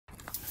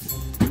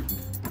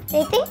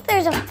They think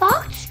there's a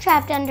fox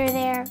trapped under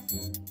there.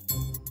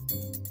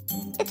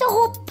 It's a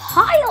whole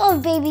pile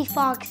of baby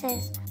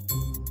foxes.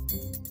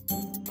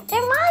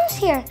 Their mom's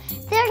here.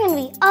 They're gonna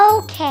be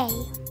okay.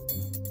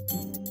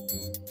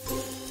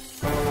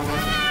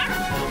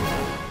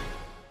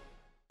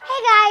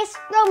 Hey guys,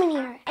 Roman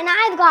here, and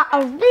I've got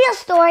a real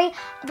story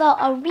about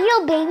a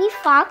real baby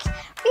fox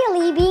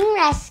really being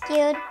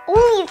rescued.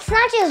 Only it's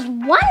not just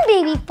one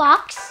baby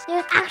fox.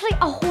 There's actually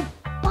a whole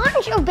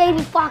bunch of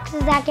baby foxes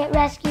that get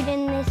rescued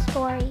in this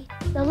story.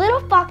 The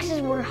little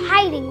foxes were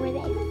hiding where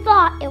they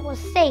thought it was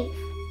safe.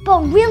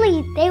 But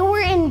really, they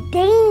were in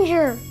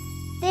danger.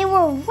 They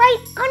were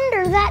right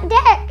under that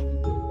deck.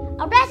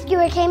 A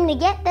rescuer came to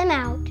get them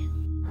out.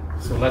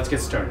 So let's get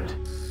started.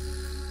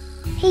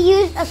 He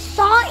used a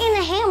saw and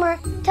a hammer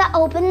to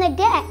open the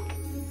deck.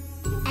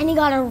 And he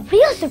got a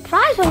real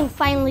surprise when he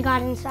finally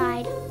got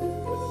inside.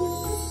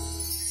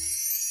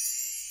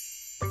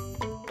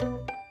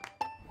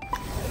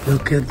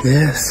 Look at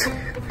this.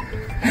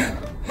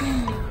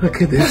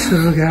 Look at this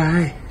little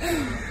guy.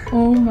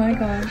 Oh my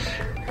gosh.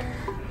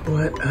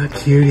 What a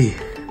cutie.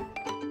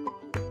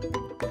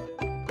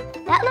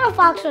 That little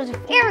fox was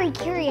very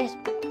curious,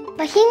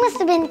 but he must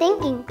have been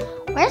thinking,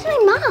 where's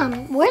my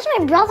mom? Where's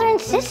my brother and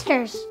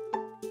sisters?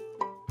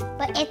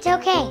 But it's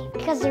okay,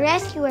 because the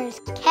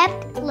rescuers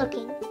kept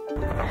looking.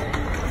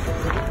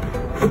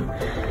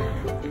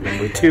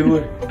 Number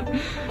 2.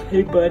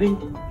 Hey, buddy.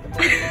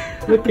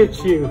 Look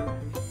at you.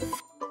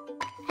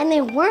 And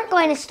they weren't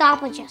going to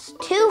stop with just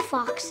 2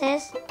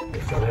 foxes.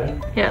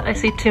 Yeah, I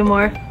see 2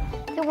 more.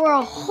 There were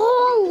a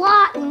whole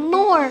lot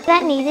more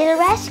that needed a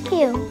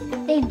rescue.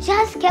 They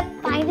just kept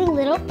finding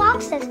little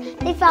foxes.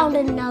 They found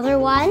another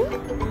one.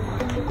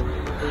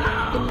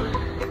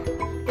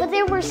 But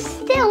there were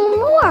still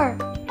more.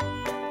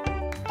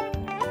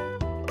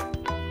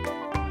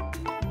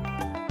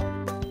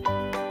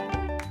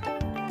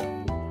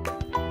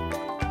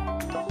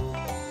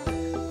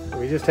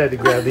 We just had to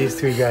grab these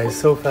 3 guys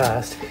so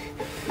fast.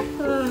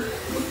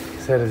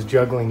 Instead of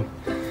juggling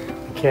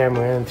the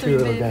camera and 3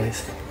 little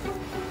guys.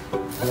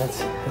 And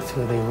that's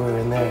where they were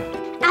in there.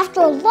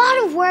 After a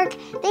lot of work,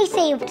 they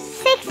saved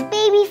 6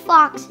 baby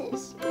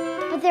foxes.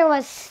 But there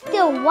was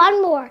still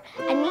one more,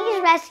 and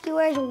these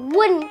rescuers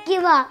wouldn't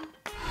give up.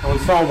 And we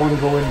saw one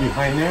go in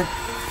behind there.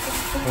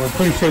 And we're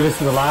pretty sure this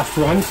is the last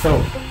one,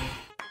 so.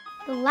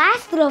 The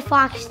last little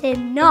fox did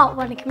not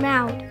want to come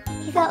out.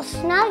 He felt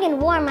snug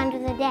and warm under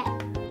the deck.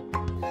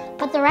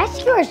 But the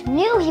rescuers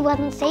knew he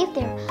wasn't safe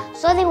there,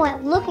 so they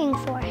went looking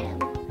for him.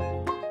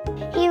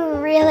 He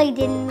really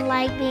didn't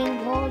like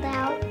being pulled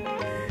out.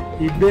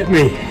 He bit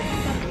me.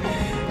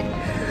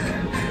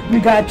 We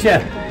gotcha,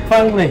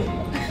 finally.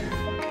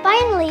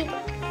 Finally,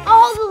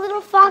 all the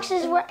little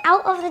foxes were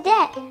out of the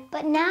deck.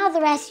 But now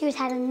the rescuers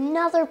had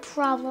another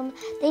problem.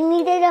 They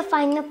needed to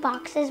find the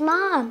fox's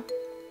mom.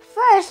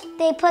 First,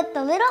 they put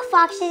the little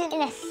foxes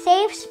in a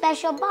safe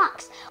special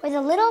box where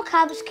the little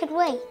cubs could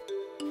wait.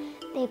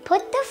 They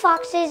put the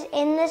foxes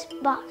in this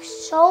box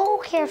so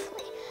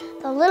carefully,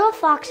 the little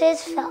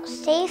foxes felt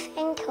safe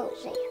and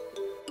cozy.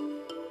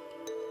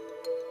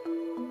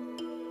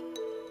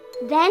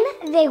 Then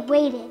they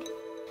waited.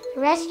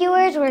 The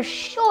rescuers were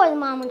sure the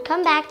mom would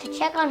come back to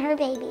check on her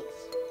babies.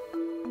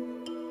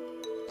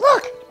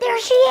 Look, there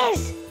she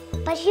is!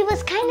 But she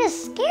was kind of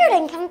scared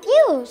and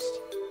confused.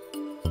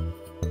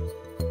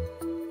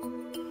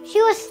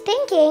 She was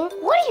thinking,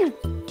 what are you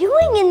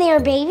doing in there,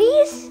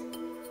 babies?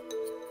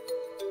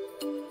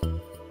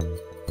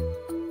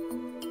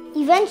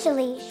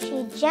 Eventually,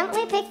 she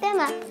gently picked them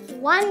up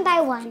one by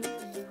one.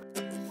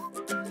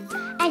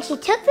 And she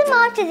took them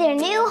off to their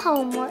new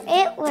home where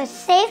it was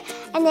safe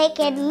and they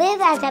could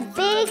live as a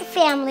big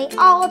family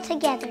all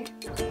together.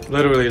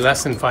 Literally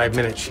less than 5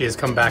 minutes, she has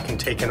come back and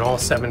taken all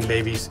 7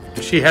 babies.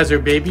 She has her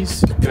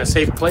babies in a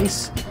safe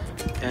place,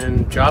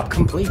 and job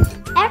complete.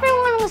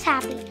 Everyone was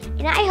happy,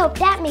 and I hope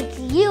that makes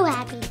you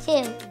happy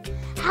too.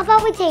 How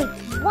about we take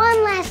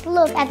one last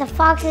look at the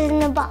foxes in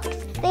the box?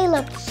 They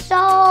looked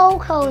so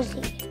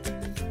cozy.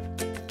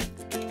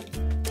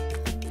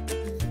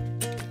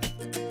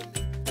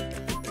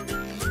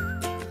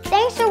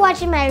 Thanks for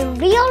watching my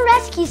real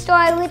rescue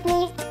story with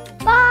me.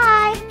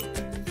 Bye!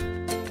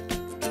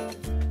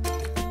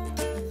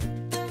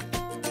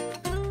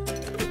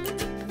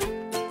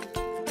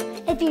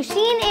 If you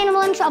see an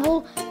animal in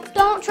trouble,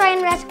 don't try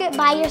and rescue it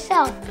by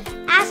yourself.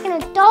 Ask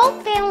an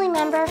adult family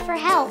member for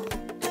help.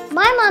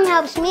 My mom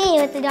helps me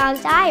with the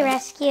dogs I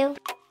rescue.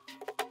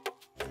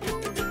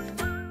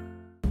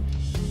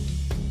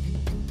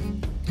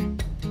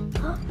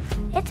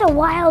 It's a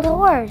wild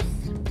horse.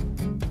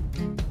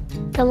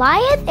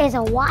 Goliath is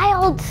a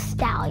wild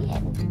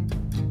stallion.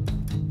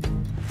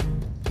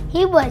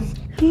 He was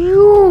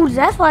huge.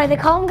 That's why they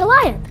call him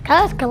Goliath,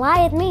 because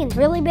Goliath means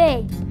really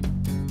big.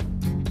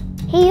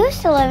 He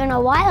used to live in a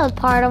wild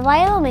part of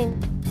Wyoming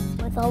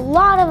with a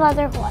lot of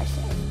other horses.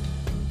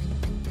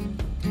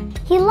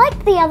 He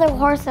liked the other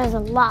horses a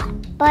lot,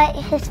 but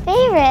his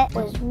favorite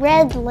was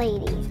Red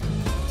Lady.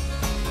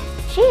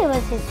 She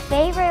was his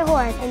favorite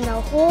horse in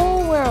the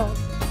whole world.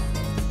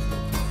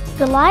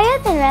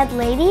 Goliath and Red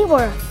Lady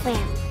were a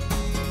family,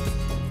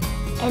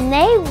 and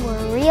they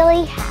were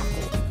really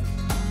happy.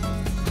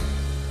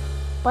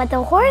 But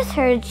the horse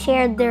herd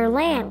shared their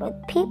land with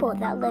people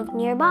that lived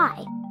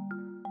nearby.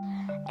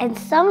 And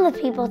some of the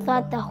people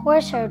thought the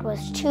horse herd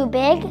was too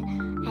big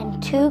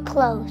and too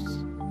close.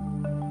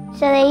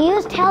 So they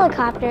used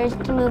helicopters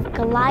to move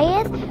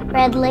Goliath,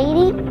 Red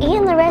Lady,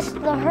 and the rest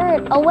of the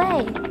herd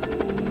away.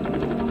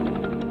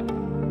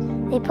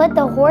 They put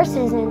the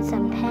horses in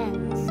some pens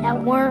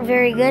that weren't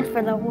very good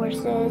for the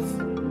horses.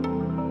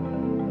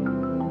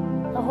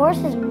 The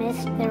horses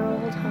missed their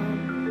old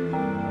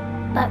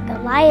home. But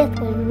Goliath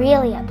was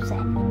really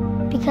upset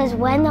because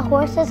when the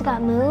horses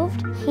got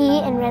moved, he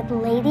and Red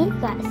Lady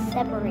got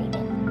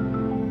separated.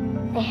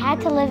 They had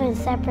to live in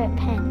separate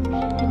pens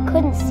and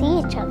couldn't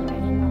see each other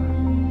anymore.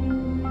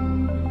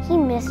 He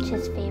missed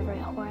his favorite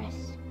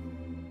horse.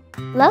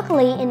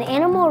 Luckily, an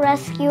animal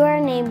rescuer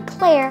named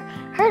Claire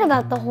heard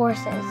about the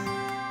horses.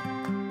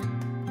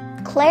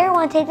 Claire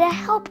wanted to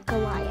help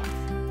Goliath.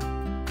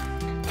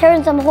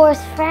 Turn some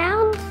horse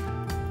frowns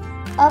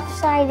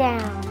upside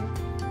down.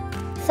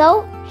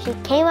 So she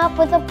came up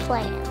with a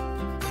plan.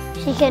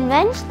 She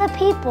convinced the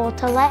people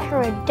to let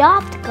her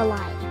adopt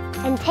Goliath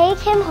and take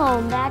him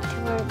home back to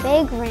her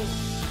big ranch.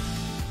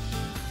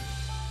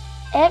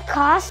 It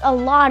cost a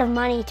lot of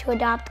money to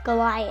adopt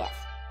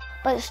Goliath,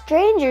 but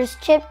strangers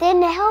chipped in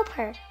to help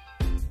her.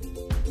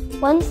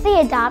 Once the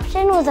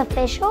adoption was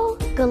official,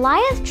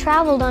 Goliath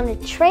traveled on a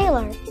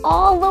trailer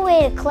all the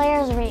way to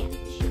Claire's ranch.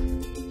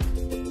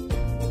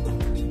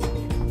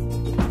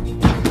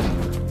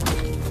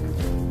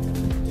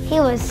 He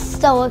was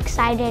so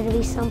excited to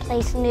be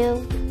someplace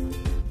new.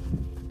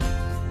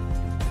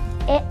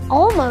 It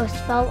almost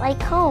felt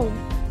like home.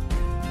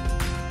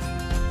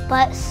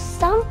 But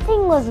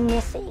something was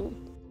missing.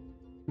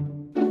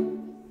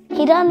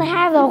 He doesn't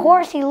have the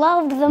horse he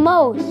loved the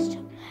most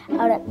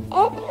out of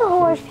any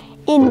horse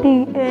in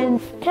the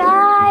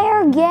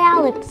entire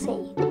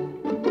galaxy.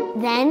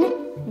 Then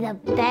the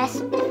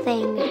best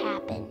thing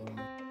happened.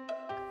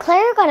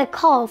 Claire got a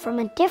call from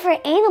a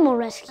different animal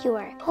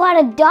rescuer who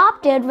had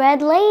adopted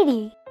Red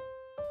Lady.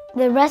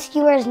 The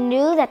rescuers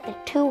knew that the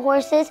two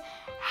horses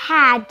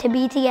had to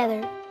be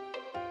together.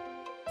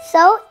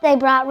 So they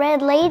brought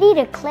Red Lady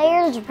to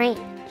Claire's ranch.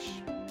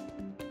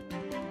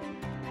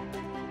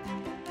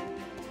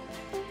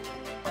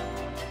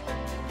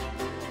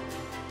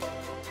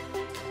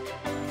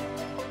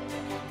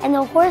 And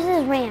the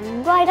horses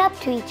ran right up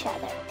to each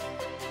other.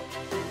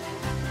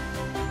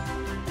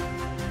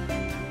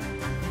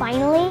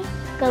 Finally,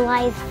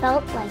 Goliath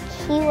felt like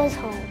he was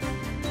home.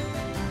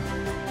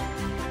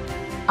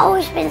 Oh,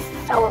 it's been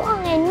so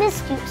long, I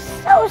missed you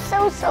so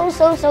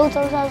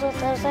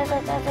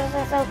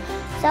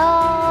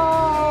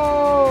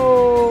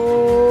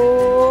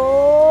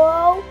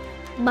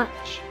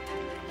much.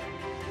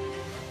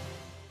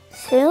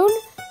 Soon,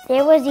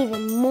 there was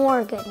even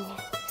more good news.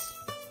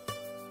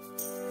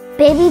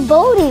 Baby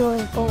Bodie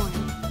was born.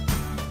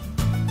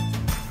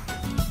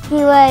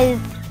 He was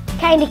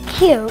kind of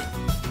cute.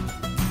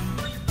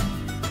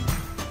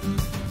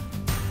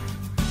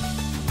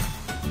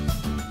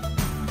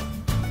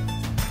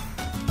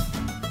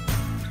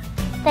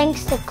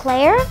 Thanks to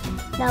Claire,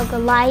 now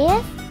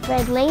Goliath,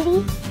 Red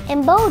Lady,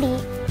 and Bodie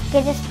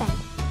get to spend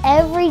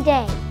every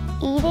day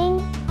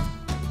eating,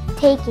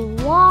 taking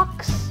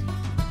walks,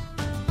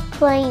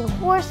 playing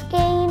horse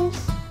games,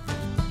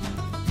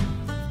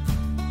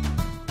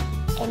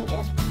 and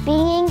just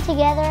being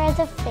together as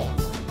a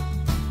family.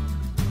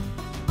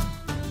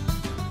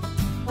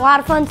 A lot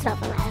of fun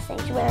stuff in that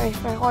sanctuary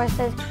for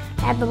horses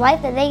to have the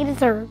life that they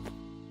deserve.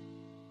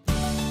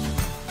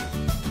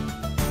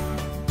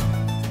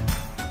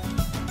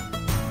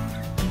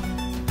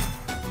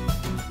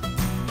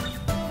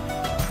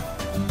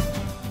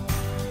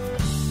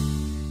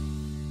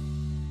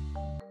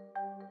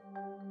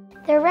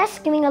 They're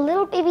rescuing a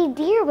little baby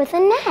deer with a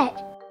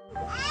net.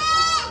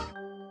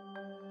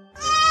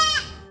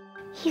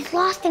 He's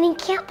lost and he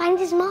can't find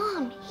his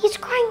mom. He's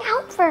crying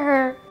out for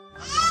her.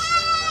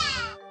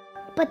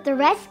 But the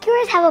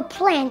rescuers have a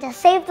plan to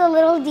save the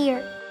little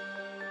deer.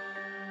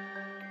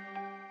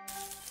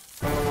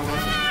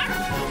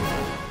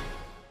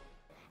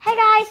 Hey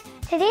guys,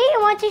 today I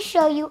want to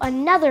show you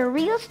another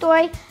real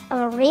story of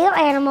a real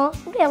animal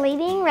really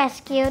being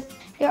rescued.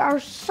 There are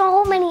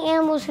so many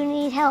animals who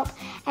need help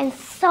and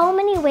so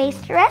many ways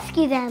to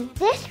rescue them.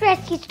 This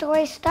rescue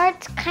story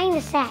starts kind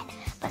of sad,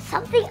 but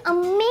something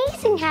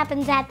amazing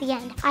happens at the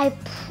end. I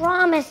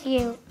promise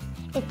you.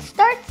 It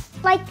starts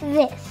like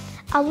this.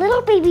 A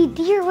little baby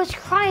deer was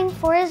crying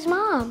for his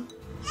mom.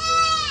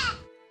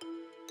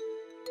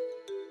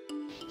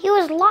 He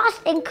was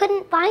lost and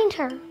couldn't find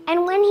her.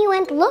 And when he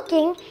went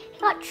looking, he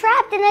got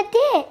trapped in a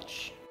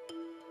ditch.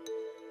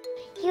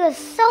 He was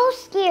so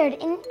scared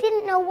and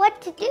didn't know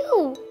what to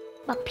do.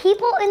 But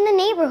people in the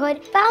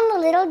neighborhood found the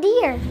little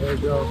deer. There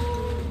you go.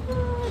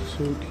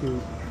 So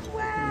cute.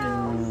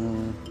 Wow.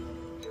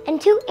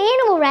 And two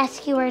animal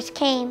rescuers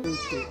came.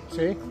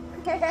 See?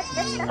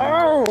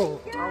 Oh!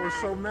 I was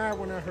so mad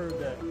when I heard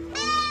that.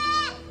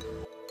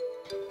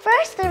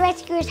 First, the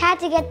rescuers had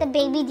to get the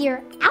baby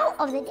deer out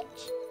of the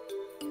ditch.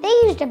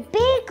 They used a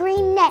big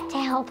green net to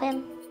help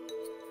him.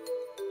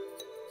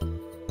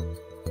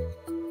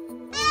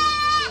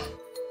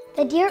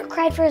 The deer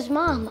cried for his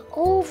mom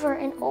over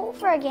and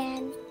over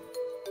again.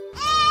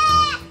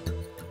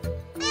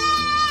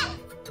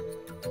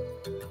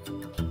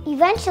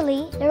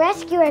 Eventually, the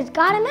rescuers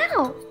got him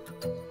out.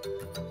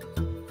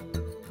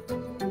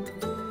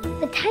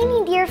 The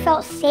tiny deer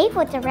felt safe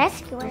with the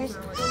rescuers,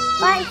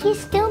 but he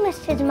still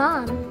missed his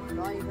mom.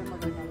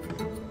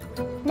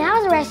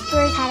 Now the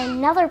rescuers had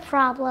another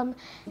problem.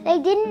 They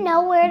didn't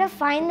know where to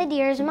find the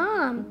deer's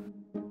mom.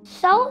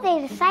 So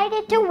they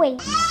decided to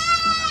wait.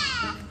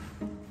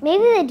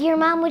 Maybe the deer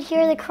mom would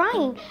hear the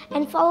crying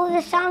and follow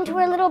the sound to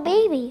her little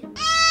baby.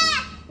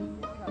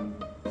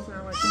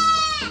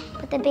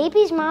 But the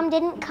baby's mom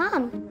didn't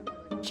come.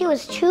 She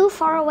was too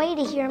far away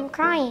to hear him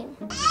crying.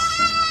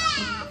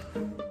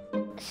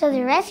 So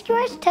the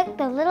rescuers took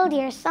the little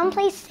deer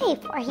someplace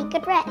safe where he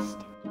could rest.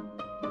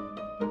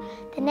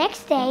 The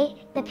next day,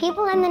 the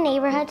people in the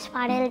neighborhood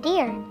spotted a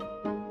deer.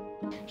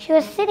 She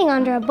was sitting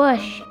under a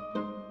bush,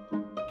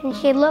 and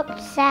she looked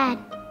sad.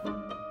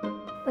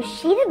 Was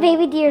she the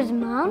baby deer's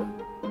mom?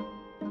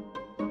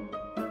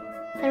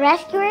 The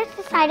rescuers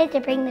decided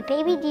to bring the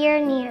baby deer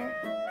near.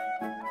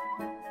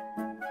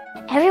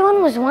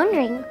 Everyone was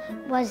wondering,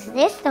 was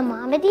this the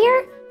mama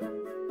deer?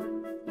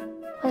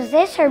 Was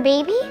this her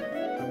baby?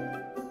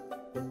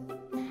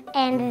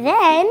 And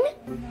then...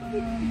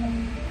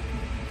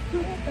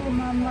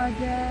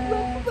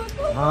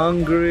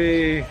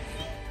 Hungry.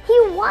 He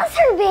was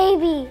her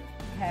baby.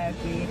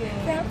 Happy.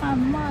 That's my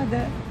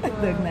mother.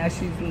 Look, now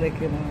she's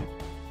licking him.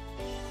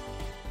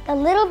 The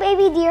little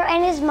baby deer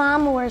and his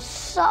mom were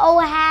so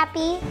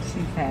happy.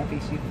 She's happy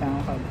she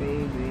found her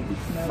baby.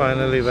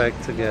 Finally back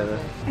together.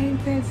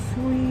 Ain't that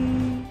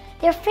sweet?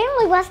 Their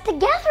family was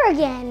together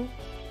again.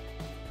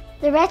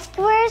 The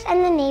rescuers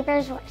and the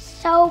neighbors were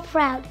so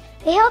proud.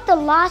 They helped the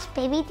lost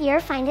baby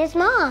deer find his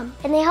mom,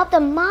 and they helped the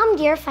mom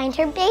deer find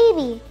her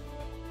baby.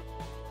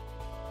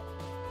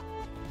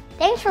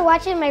 Thanks for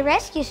watching my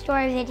rescue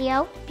story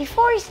video.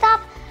 Before we stop,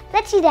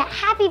 let's see that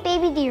happy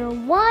baby deer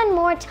one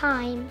more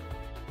time.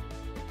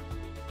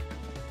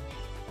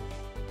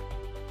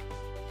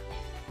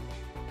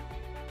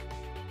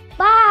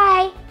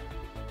 Bye!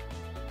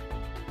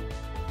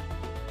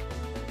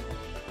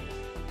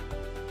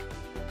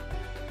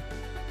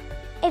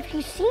 If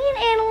you see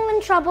an animal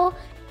in trouble,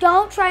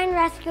 don't try and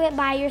rescue it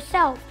by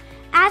yourself.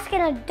 Ask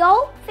an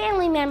adult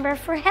family member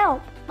for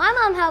help. My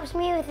mom helps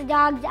me with the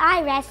dogs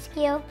I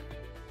rescue.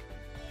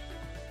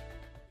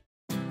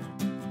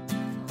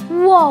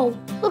 Whoa,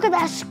 look at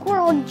that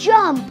squirrel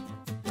jump.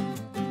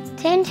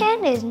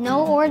 Tintin is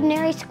no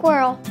ordinary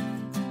squirrel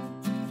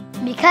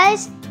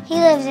because he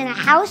lives in a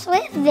house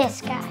with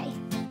this guy.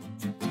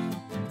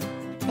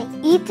 They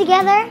eat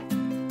together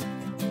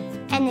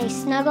and they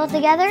snuggle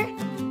together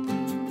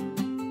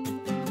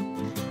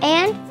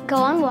and go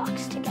on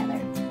walks together.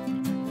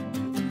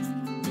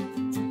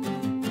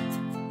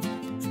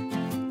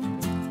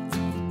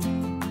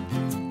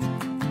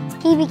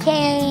 He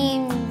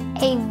became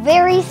a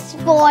very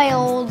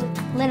spoiled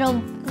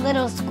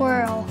little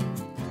squirrel.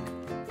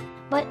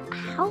 But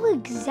how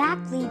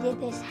exactly did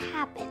this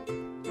happen?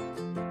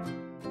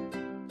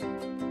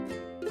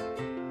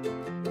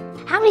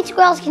 How many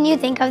squirrels can you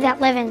think of that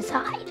live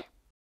inside?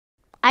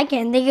 I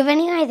can't think of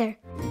any either.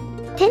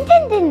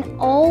 Tintin didn't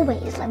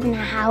always live in a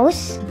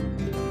house.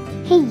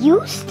 He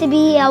used to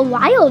be a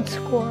wild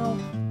squirrel.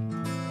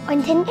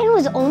 When Tintin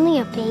was only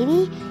a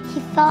baby, he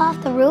fell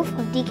off the roof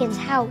of Deacon's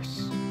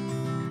house.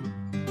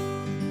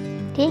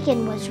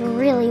 Deacon was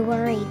really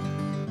worried.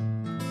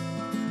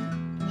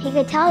 He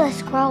could tell the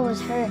squirrel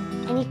was hurt,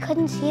 and he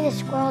couldn't see the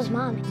squirrel's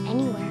mom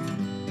anywhere.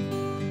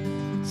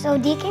 So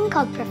Deacon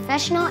called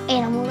professional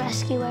animal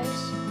rescuers,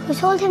 who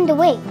told him to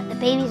wait for the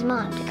baby's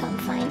mom to come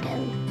find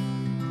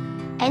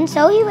him. And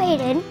so he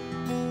waited,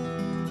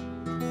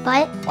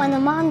 but when the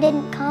mom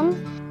didn't come,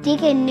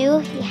 Deacon knew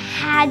he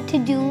had to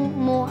do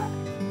more.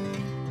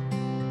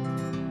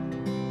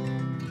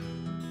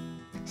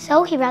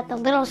 So he brought the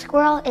little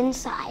squirrel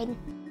inside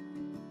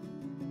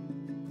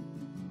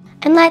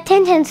and let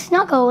Tintin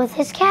snuggle with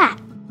his cat,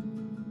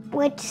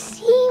 which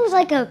seems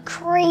like a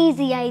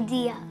crazy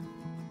idea.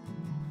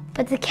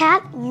 But the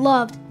cat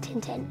loved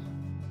Tintin.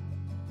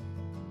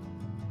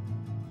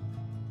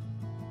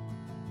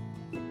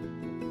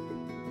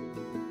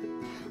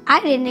 I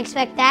didn't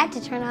expect that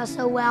to turn out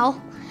so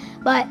well,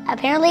 but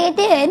apparently it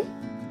did.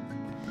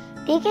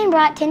 Deacon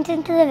brought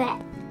Tintin to the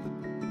vet.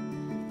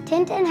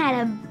 Tintin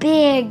had a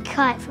big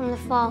cut from the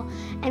fall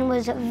and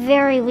was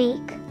very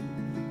weak.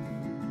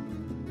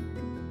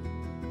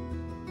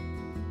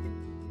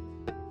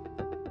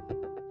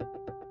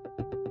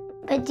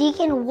 But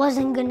Deacon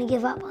wasn't going to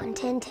give up on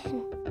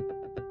Tintin.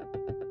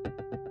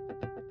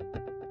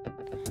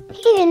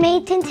 He even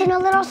made Tintin a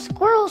little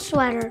squirrel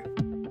sweater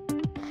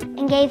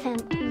and gave him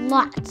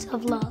lots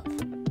of love.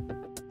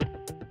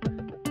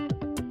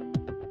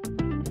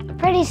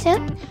 Pretty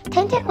soon,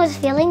 Tintin was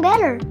feeling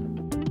better.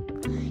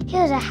 He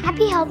was a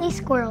happy, healthy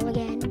squirrel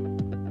again,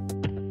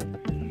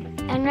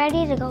 and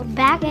ready to go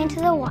back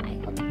into the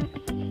wild.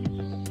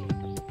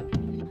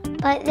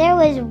 But there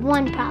was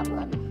one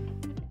problem.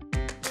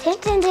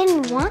 Tintin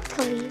didn't want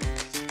to leave.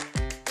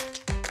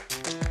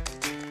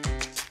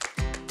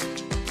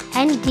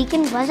 And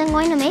Deacon wasn't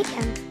going to make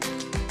him.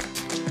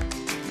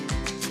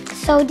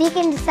 So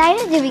Deacon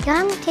decided to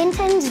become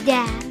Tintin's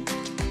dad.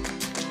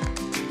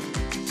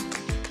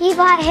 He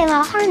bought him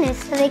a harness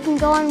so they can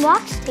go on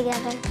walks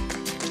together,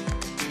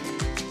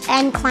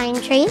 and climb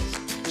trees,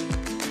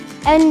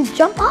 and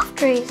jump off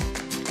trees.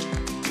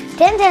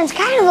 Tintin's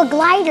kind of a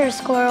glider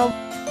squirrel.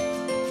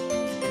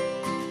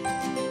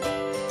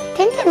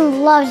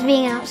 Tintin loves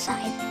being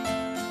outside,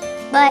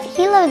 but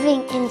he loves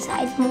being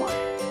inside more.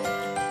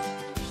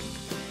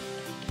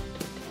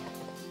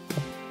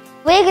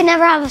 We could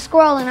never have a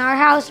squirrel in our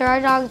house or our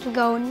dogs would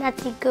go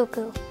nutsy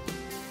cuckoo.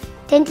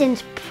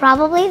 Tintin's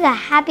probably the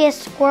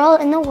happiest squirrel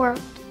in the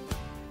world.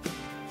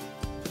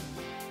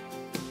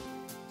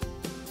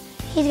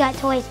 He's got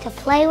toys to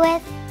play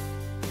with,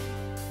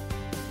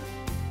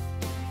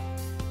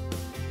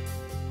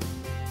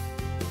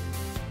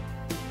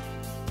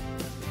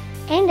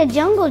 and a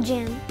jungle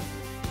gym.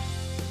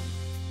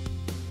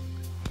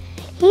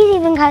 He's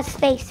even got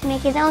space to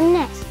make his own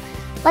nest,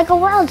 like a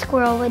wild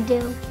squirrel would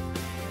do.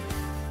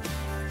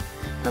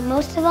 But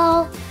most of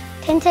all,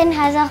 Tintin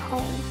has a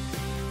home,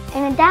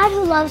 and a dad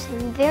who loves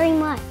him very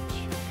much,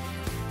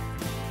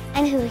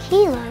 and who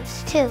he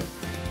loves too.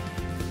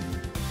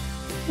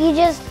 He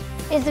just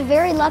is a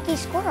very lucky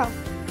squirrel.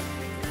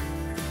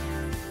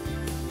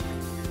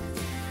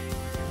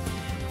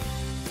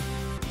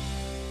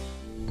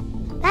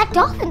 That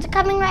dolphin's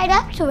coming right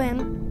up to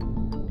him.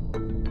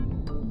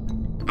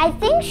 I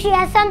think she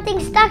has something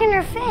stuck in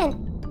her fin.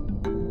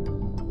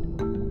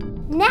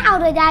 Now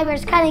the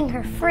diver's cutting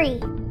her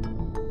free.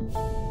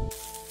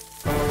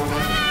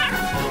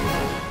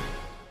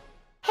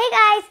 Hey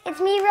guys,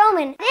 it's me,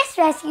 Roman. This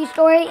rescue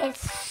story is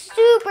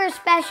super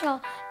special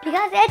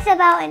because it's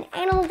about an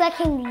animal that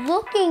came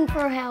looking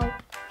for help.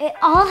 It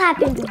all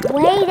happened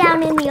way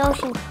down in the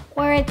ocean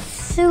where it's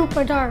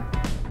super dark.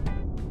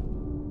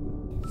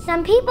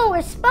 Some people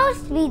were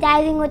supposed to be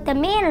diving with the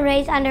manta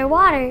rays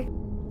underwater.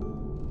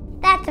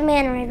 That's a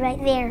manta ray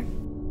right there.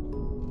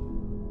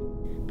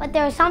 But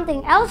there was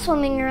something else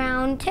swimming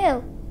around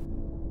too.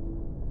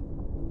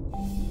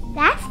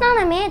 That's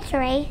not a manta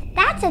ray,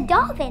 that's a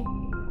dolphin.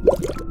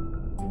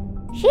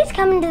 She's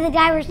coming to the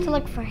divers to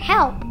look for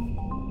help.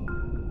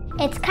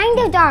 It's kind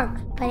of dark,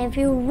 but if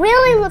you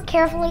really look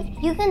carefully,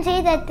 you can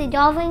see that the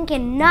dolphin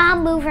cannot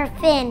move her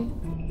fin.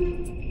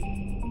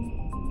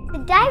 The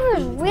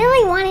divers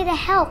really wanted to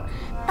help,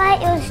 but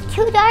it was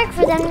too dark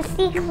for them to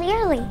see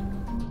clearly.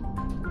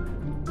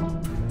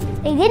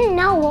 They didn't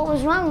know what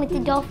was wrong with the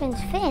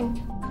dolphin's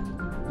fin.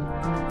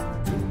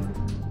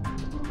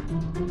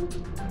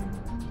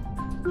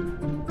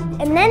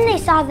 And then they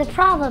saw the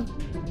problem.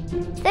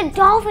 The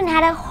dolphin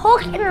had a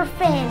hook in her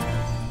fin.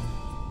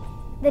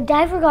 The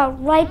diver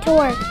got right to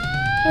work.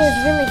 He was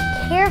really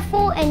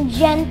careful and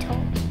gentle.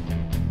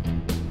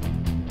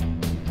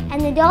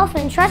 And the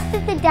dolphin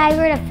trusted the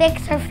diver to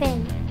fix her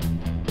fin.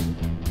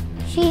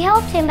 She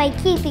helped him by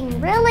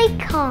keeping really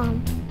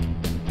calm.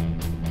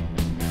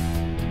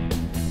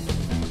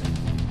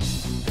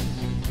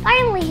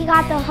 Finally, he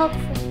got the hook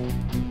free.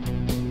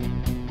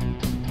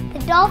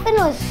 The dolphin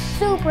was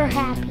super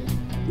happy.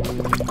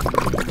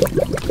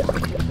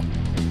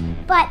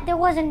 But there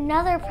was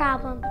another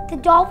problem. The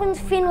dolphin's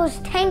fin was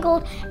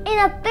tangled in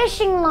a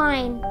fishing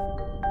line.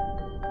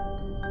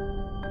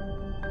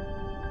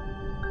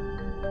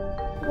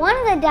 One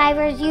of the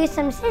divers used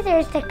some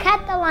scissors to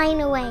cut the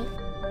line away.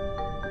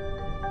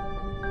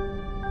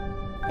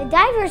 The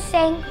diver's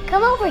saying,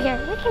 "Come over here,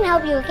 we can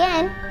help you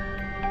again."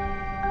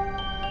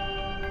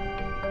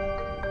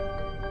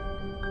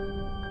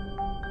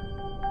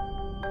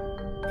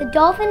 The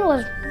dolphin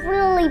was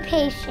really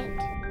patient.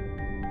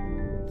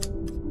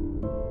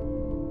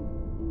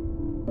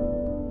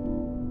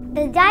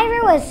 The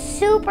diver was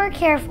super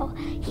careful.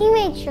 He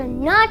made sure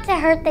not to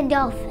hurt the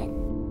dolphin.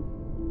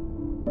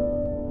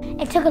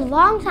 It took a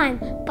long time,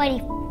 but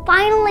he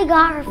finally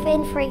got her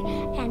fin free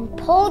and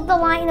pulled the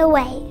line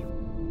away.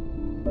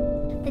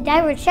 The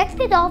diver checked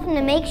the dolphin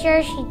to make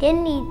sure she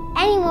didn't need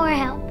any more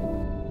help.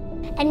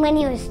 And when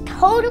he was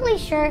totally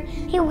sure,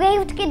 he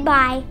waved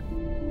goodbye.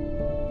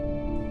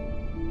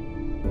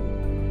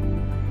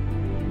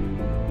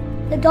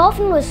 The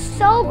dolphin was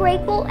so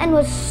grateful and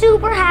was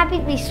super happy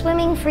to be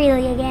swimming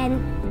freely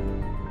again.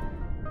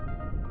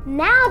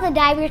 Now the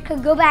divers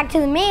could go back to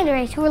the manta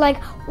rays who were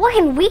like, "What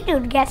can we do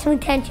to get some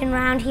attention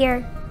around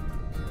here?"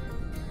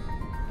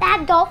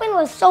 That dolphin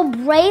was so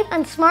brave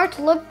and smart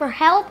to look for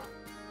help.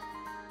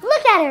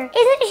 Look at her,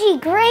 isn't she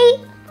great?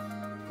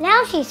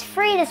 Now she's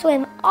free to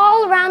swim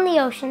all around the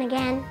ocean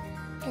again.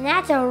 And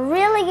that's a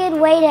really good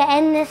way to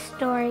end this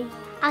story.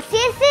 I'll see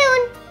you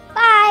soon.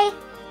 Bye.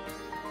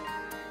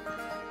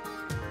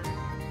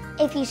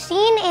 If you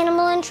see an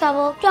animal in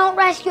trouble, don't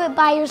rescue it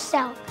by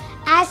yourself.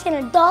 Ask an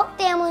adult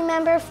family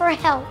member for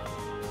help.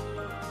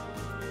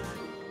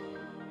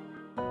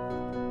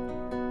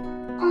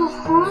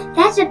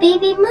 That's a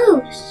baby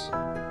moose.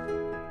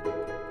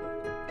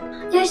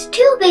 There's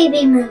 2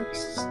 baby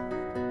moose.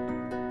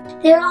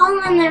 They're all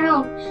on their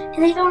own,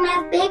 and they don't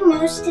have big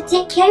moose to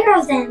take care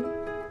of them.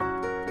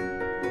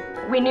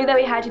 We knew that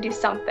we had to do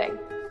something.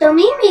 So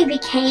Mimi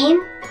became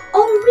a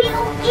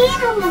real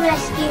animal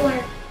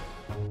rescuer.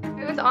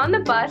 I was on the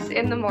bus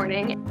in the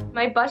morning.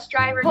 My bus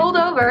driver pulled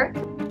over.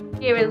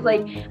 He was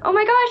like, "Oh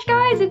my gosh,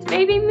 guys, it's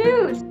baby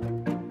moose."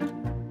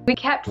 We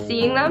kept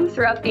seeing them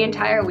throughout the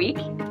entire week.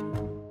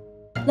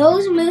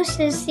 Those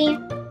mooses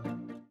seemed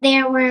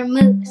there were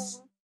mooses.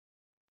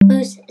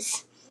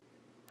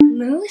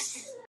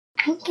 Moose?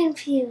 I'm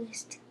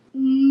confused.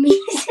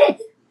 Mooses.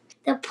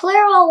 The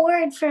plural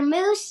word for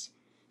moose,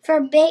 for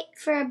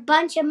a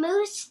bunch of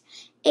moose,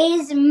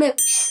 is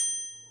moose.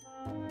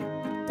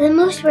 The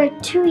moose were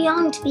too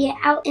young to be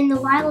out in the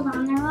wild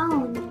on their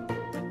own.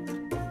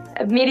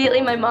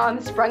 Immediately, my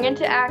mom sprung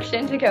into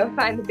action to go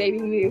find the baby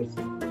moose.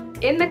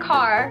 In the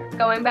car,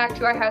 going back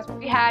to our house,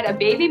 we had a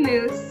baby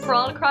moose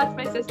sprawled across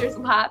my sister's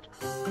lap.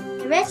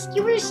 The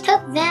rescuers took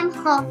them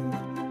home.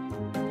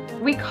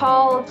 We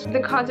called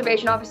the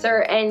conservation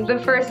officer, and the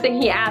first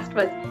thing he asked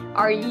was,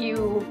 "Are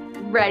you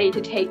ready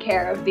to take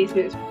care of these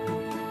moose?"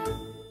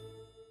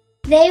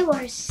 They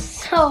were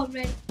so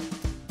ready.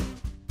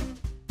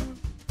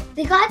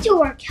 They got to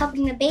work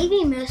helping the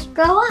baby moose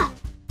grow up.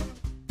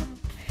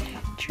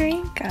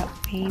 Drink up,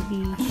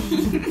 baby.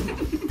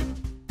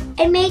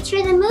 And made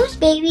sure the moose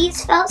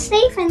babies felt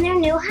safe in their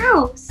new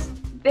house.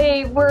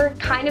 They were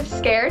kind of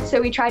scared,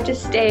 so we tried to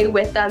stay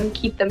with them,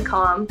 keep them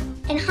calm.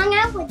 And hung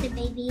out with the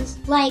babies,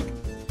 like,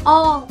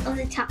 all of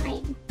the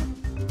time.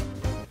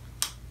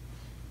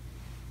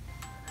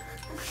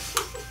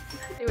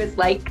 It was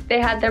like they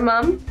had their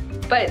mom,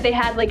 but they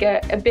had like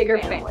a bigger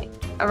family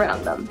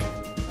around them.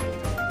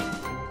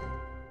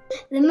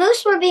 The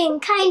moose were being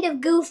kind of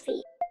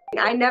goofy.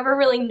 I never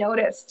really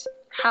noticed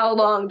how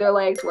long their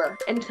legs were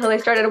until they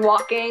started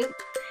walking.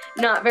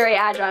 Not very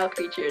agile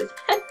creatures.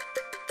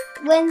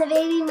 When the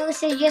baby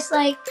moose is just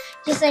like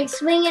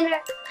swinging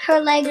her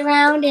legs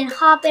around and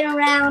hopping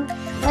around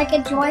like a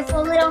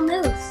joyful little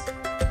moose.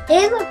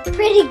 They look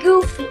pretty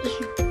goofy.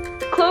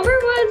 Clover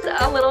was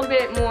a little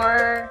bit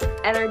more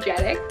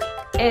energetic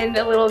and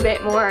a little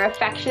bit more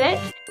affectionate.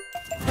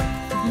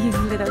 You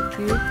little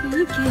goofy,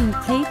 you getting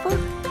paper?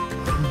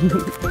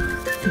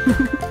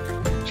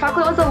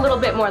 Chocolate was a little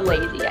bit more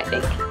lazy, I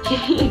think.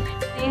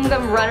 Seeing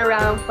them run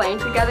around playing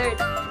together,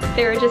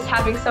 they were just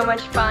having so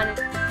much fun.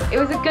 It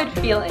was a good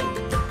feeling.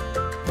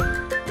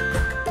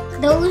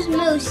 Those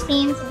moose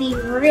seem to be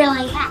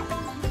really happy.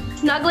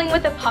 Snuggling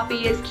with a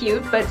puppy is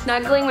cute, but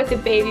snuggling with a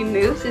baby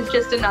moose is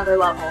just another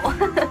level.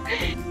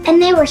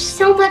 And they were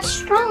so much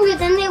stronger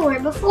than they were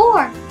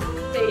before.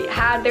 They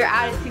had their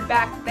attitude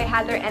back, they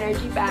had their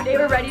energy back. They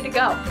were ready to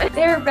go.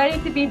 They were ready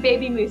to be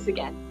baby moose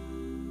again.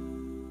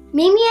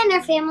 Mimi and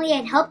her family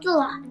had helped a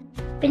lot,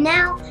 but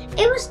now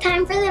it was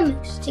time for the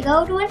moose to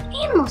go to an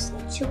animal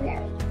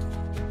sanctuary.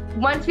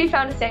 Once we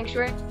found a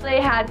sanctuary, they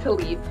had to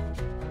leave.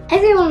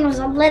 Everyone was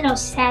a little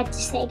sad to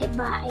say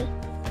goodbye,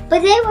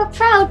 but they were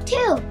proud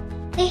too.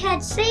 They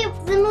had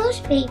saved the moose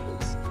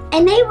babies,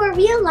 and they were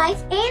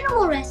real-life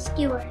animal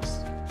rescuers.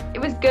 It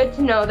was good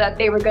to know that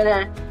they were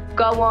gonna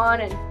go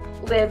on and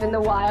live in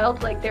the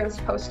wild like they were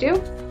supposed to.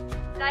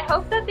 And I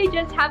hope that they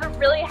just have a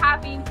really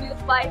happy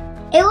moose life.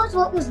 It was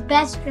what was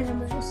best for the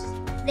moose.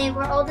 They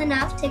were old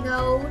enough to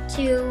go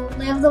to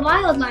live the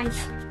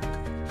wildlife.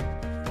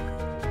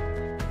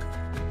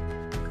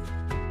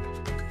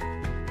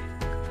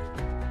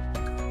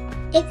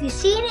 If you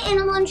see an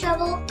animal in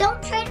trouble,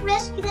 don't try to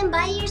rescue them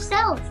by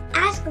yourself.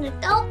 Ask an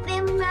adult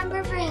family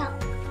member for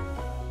help.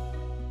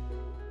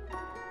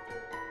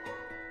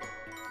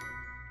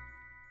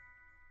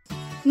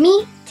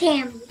 Meet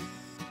Tammy.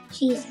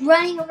 She's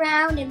running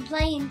around and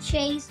playing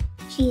chase.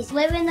 She's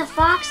living the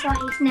fox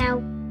life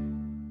now.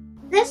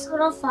 This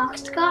little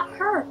fox got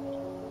hurt.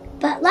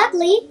 But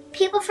luckily,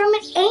 people from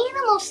an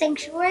animal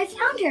sanctuary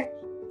found her.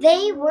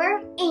 They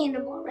were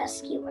animal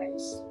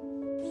rescuers.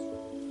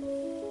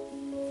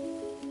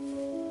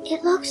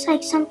 It looks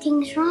like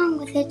something's wrong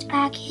with its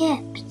back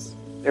hips.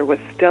 There was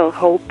still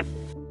hope.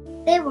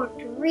 They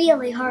worked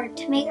really hard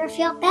to make her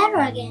feel better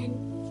again.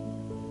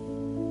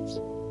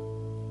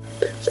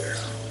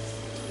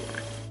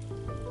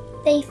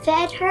 They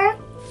fed her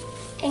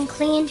and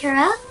cleaned her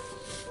up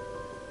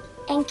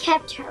and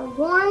kept her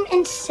warm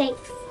and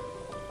safe.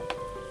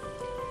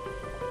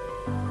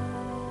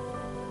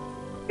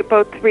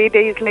 About 3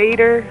 days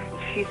later,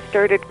 she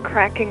started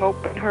cracking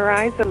open her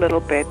eyes a little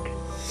bit.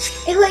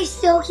 It was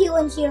so cute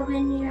when she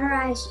opened her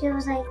eyes. She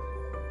was like,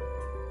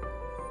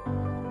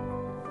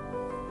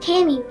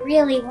 Tammy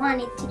really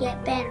wanted to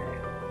get better,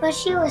 but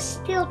she was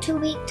still too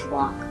weak to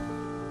walk.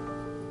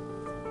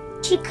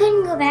 She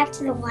couldn't go back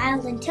to the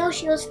wild until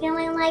she was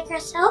feeling like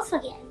herself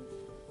again.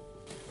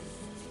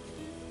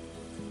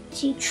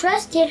 She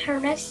trusted her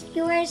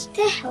rescuers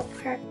to help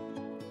her.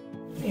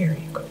 There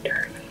you go,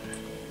 darling.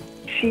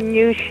 She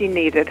knew she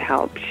needed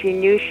help. She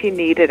knew she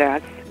needed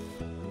us.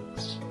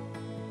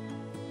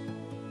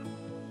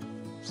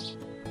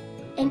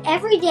 And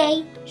every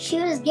day, she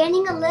was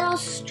getting a little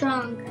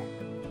stronger.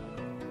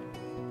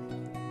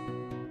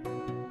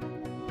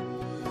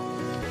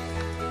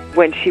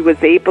 When she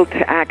was able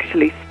to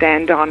actually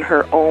stand on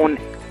her own,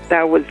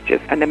 that was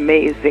just an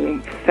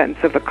amazing sense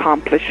of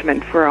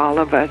accomplishment for all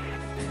of us.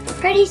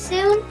 Pretty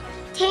soon,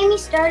 Tammy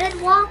started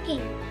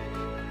walking.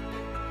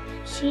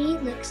 She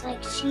looks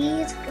like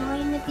she's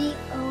going to be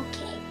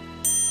okay.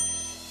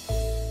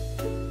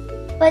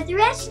 But the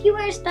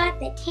rescuers thought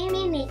that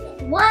Tammy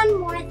needed one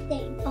more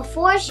thing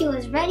before she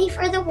was ready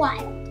for the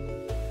wild.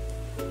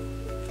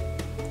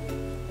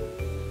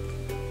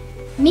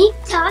 Meet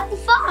Todd the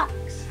fox.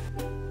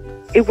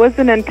 It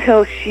wasn't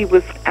until she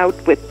was out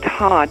with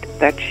Todd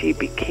that she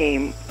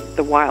became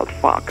the wild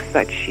fox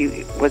that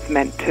she was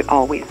meant to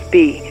always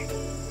be.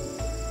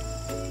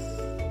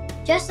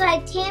 Just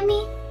like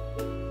Tammy,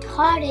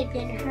 Todd had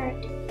been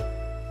hurt.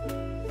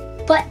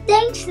 But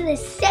thanks to the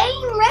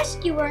same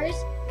rescuers,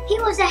 he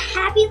was a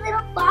happy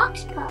little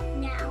fox pup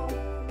now.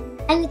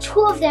 And the two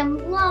of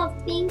them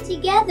loved being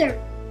together.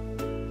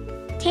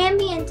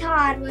 Tammy and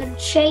Todd would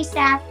chase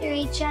after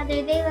each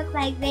other. They looked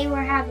like they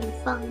were having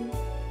fun.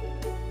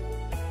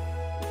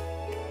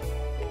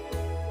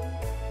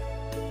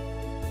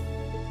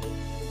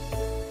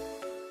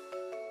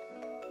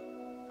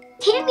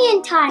 Tammy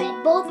and Todd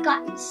had both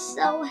gotten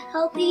so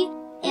healthy,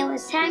 it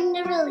was time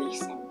to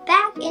release them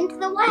back into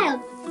the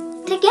wild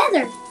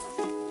together.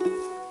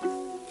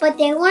 But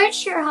they weren't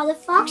sure how the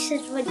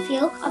foxes would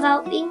feel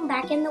about being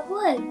back in the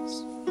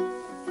woods.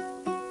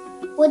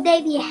 Would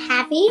they be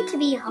happy to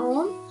be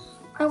home,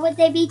 or would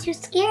they be too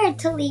scared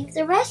to leave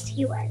the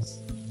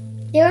rescuers?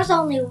 There was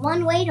only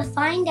one way to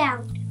find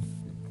out.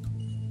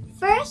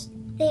 First,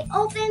 they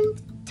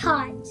opened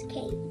Todd's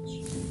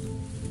cage.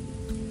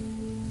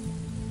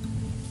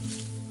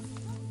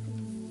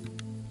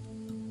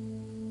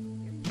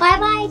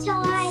 Bye-bye,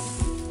 Todd.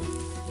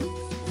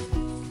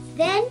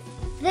 Then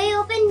they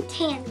opened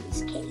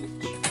Tammy's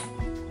cage.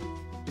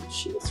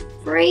 She's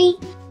free.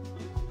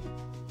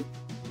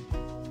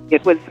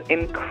 It was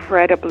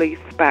incredibly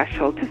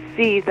special to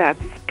see that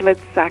split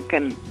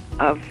second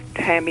of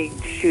Tammy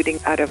shooting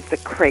out of the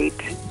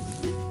crate.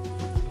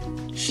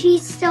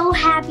 She's so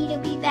happy to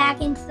be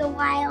back into the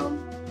wild.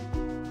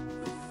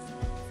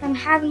 From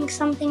having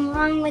something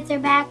wrong with her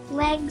back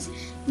legs,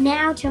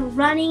 now to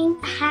running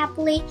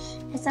happily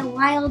as a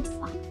wild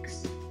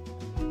fox.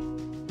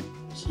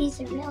 She's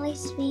a really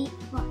sweet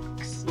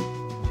fox.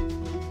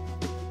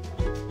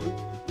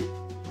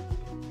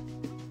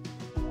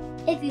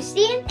 If you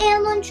see an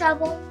animal in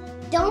trouble,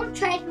 don't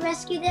try to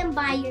rescue them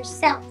by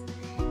yourself.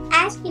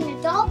 Ask an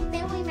adult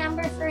family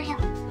member for help.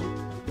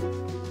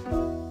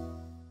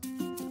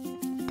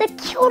 The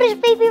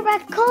cutest baby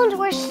raccoons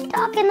were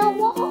stuck in the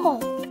wall.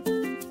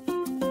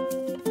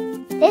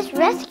 This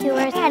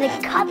rescuer had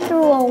to cut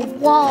through a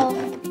wall.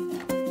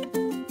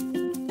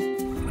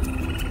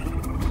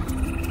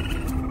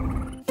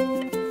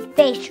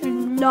 They should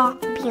not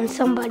be in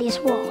somebody's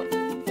wall.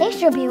 They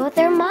should be with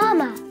their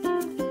mama.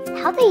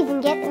 How'd they even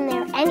get in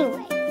there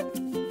anyway?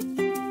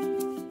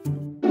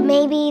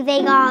 Maybe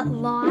they got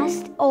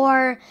lost,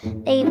 or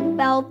they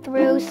fell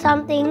through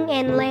something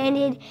and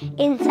landed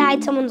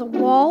inside someone's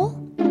wall.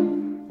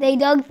 They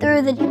dug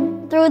through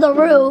the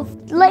roof,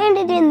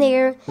 landed in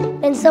there,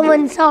 and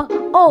someone saw,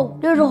 oh,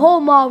 there's a hole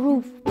in my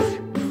roof.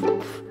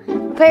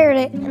 Repaired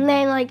it, and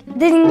then like,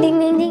 ding, ding,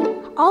 ding,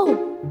 ding. Oh,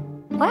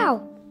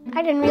 wow,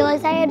 I didn't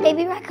realize I had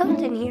baby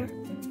raccoons in here.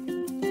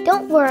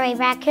 Don't worry,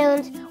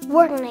 raccoons,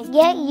 we're gonna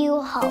get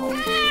you home.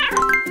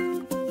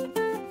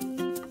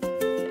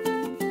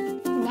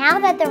 Now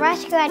that the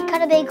rescuer had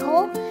cut a big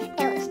hole,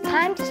 it was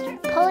time to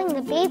start pulling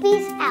the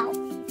babies out.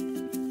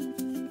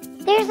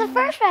 There's the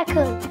first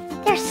raccoon.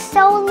 They're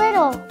so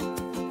little.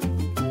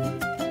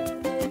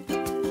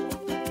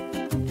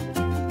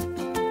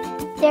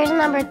 There's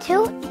number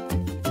 2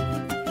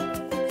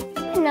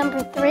 and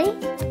number 3.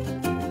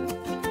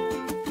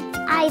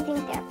 I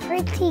think they're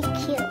pretty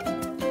cute.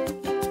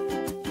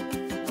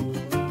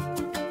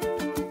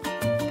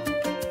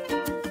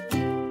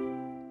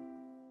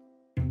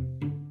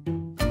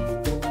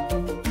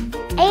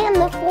 And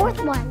the 4th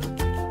one.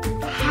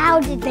 How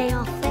did they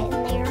all fit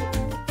in there?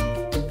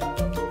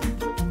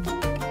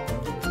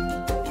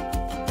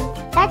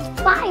 That's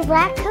 5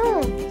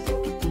 raccoons.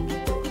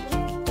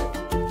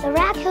 The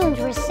raccoons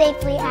were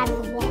safely out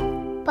of the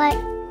wall. But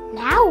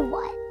now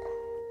what?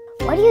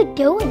 What do you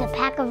do with a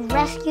pack of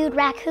rescued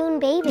raccoon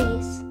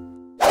babies?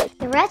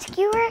 The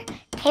rescuer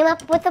came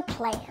up with a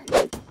plan.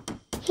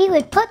 He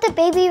would put the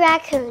baby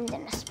raccoons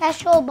in a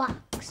special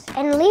box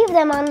and leave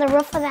them on the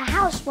roof of the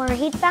house where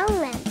he'd found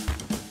them.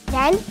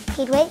 Then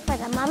he'd wait for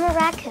the mama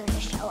raccoon to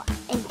show up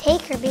and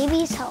take her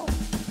babies home.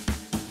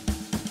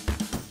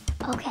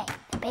 Okay,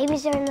 the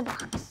babies are in the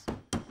box.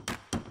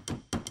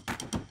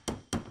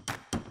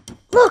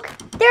 Look,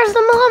 there's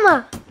the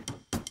mama!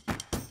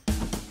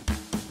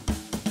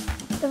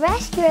 The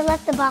rescuer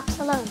left the box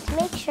alone to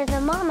make sure the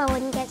mama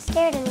wouldn't get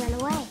scared and run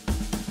away.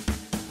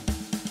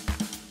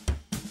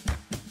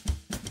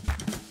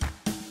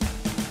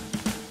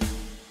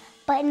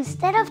 But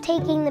instead of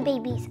taking the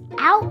babies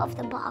out of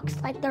the box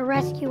like the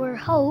rescuer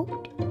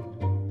hoped,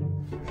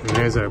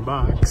 there's our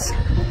box.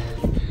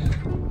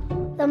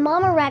 The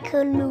mama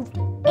raccoon moved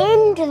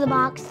into the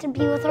box to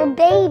be with her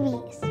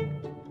babies.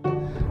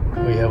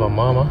 We have a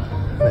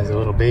mama. There's a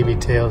little baby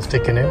tail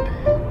sticking out.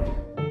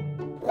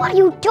 What are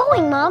you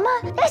doing,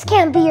 Mama? This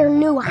can't be your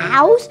new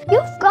house.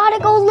 You've got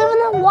to go live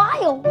in the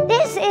wild.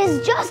 This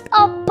is just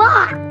a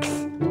box.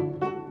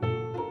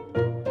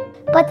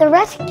 But the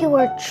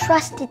rescuer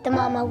trusted the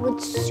mama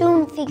would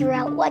soon figure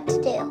out what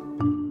to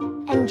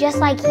do. And just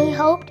like he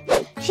hoped,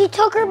 she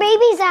took her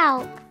babies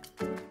out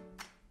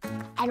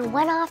and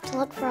went off to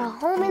look for a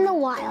home in the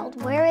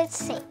wild where it's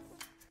safe.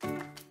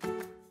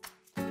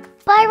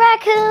 Bye,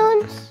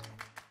 raccoons.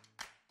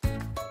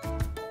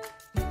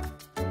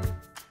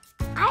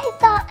 I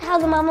thought how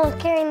the mama was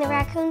carrying the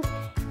raccoons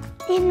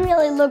didn't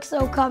really look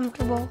so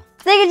comfortable.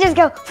 They could just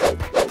go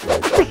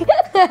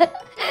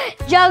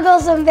juggle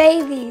some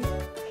babies.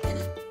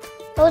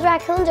 Those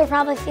raccoons are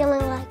probably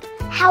feeling like,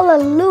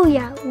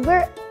 hallelujah,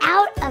 we're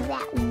out of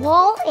that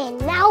wall and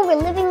now we're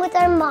living with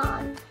our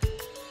mom.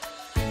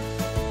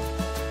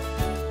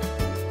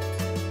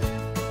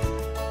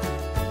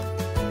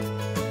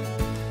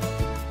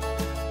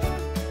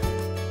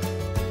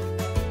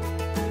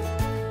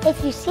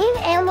 If you see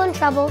an animal in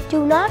trouble,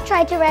 do not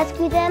try to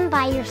rescue them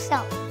by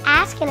yourself.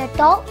 Ask an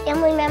adult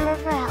family member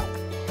for help.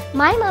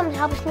 My mom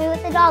helps me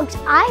with the dogs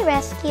I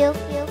rescue.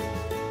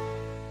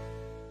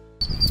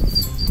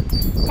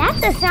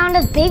 That's the sound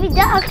of baby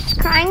ducks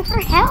crying for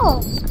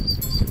help.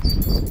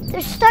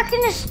 They're stuck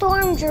in a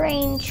storm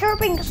drain,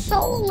 chirping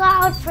so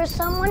loud for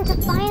someone to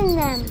find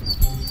them.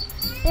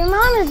 Their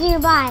mom is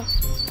nearby,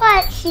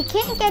 but she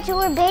can't get to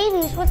her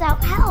babies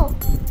without help.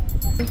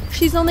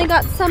 She's only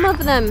got some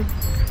of them.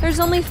 There's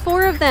only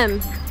 4 of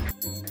them.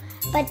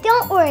 But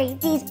don't worry,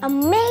 these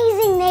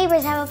amazing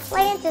neighbors have a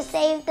plan to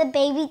save the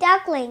baby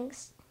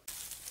ducklings.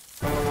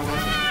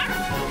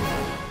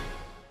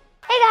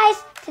 Hey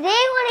guys, today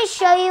I want to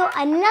show you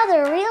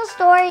another real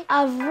story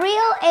of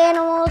real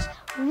animals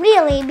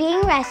really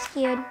being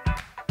rescued.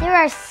 There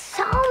are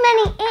so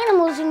many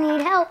animals who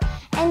need help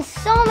and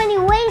so many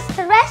ways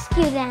to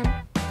rescue them.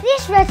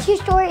 This rescue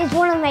story is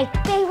one of my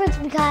favorites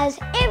because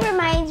it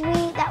reminds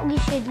me that we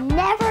should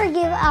never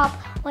give up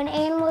when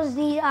animals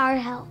need our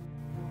help.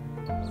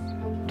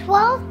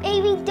 12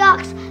 baby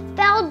ducks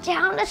fell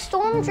down a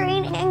storm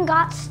drain and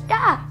got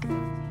stuck.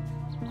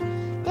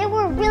 They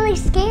were really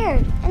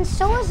scared, and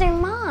so was their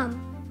mom.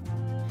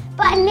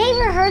 But a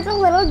neighbor heard the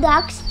little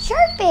ducks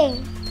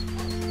chirping.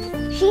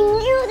 She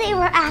knew they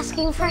were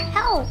asking for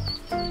help.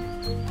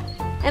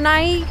 And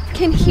I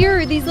can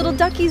hear these little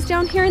duckies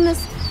down here in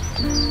this...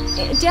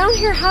 Down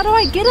here, how do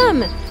I get them?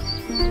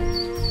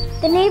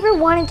 The neighbor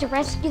wanted to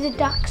rescue the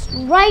ducks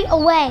right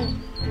away,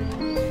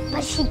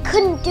 but she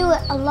couldn't do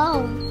it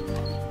alone.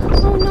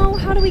 Oh no,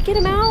 how do we get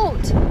them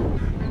out?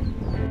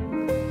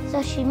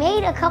 So she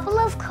made a couple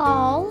of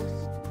calls,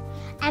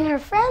 and her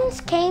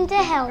friends came to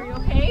help. Are you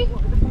okay?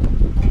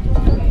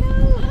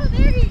 Oh,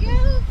 there you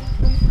go.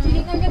 Do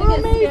you think they're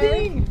gonna get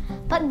scared?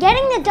 But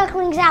getting the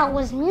ducklings out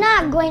was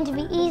not going to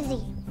be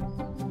easy.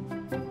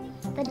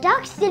 The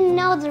ducks didn't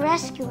know the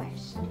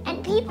rescuers,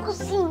 and people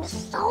seem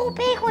so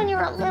big when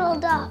you're a little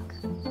duck.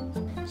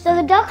 So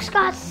the ducks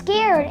got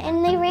scared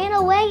and they ran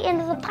away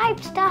into the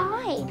pipes to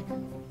hide.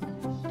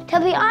 To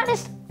be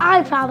honest,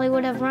 I probably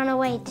would have run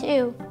away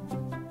too.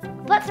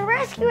 But the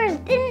rescuers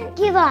didn't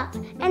give up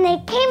and they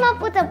came up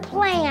with a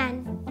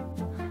plan.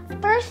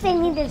 First, they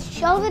needed to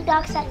show the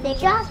ducks that they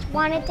just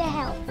wanted to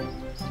help.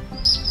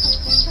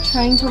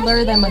 Trying to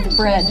lure them with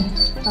bread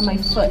on my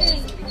foot.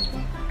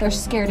 They're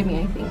scared of me,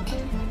 I think.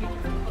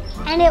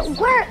 And it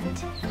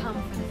worked.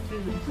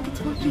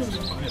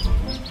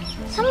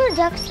 Some of the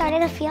ducks started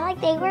to feel like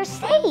they were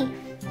safe.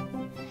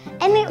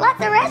 And they let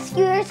the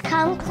rescuers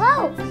come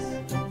close.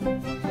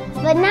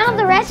 But now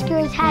the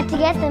rescuers had to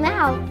get them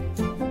out.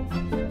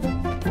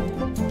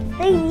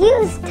 They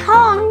used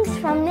tongs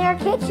from their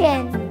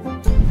kitchen.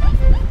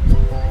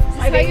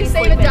 How do you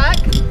save a duck?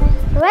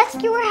 The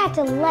rescuer had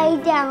to lay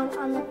down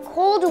on the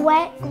cold,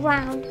 wet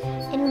ground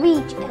and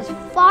reach as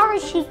far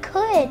as she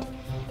could.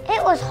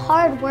 It was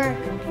hard work,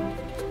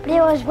 but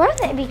it was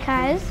worth it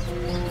because...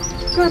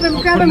 Grab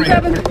him, grab him,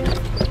 grab him.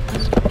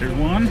 There's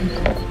one.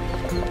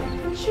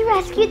 She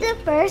rescued the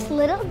first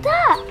little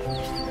duck.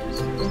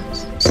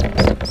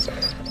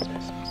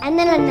 And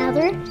then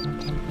another.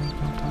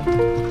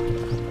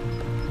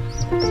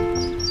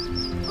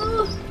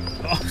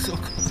 Oh, so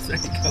close they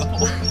go.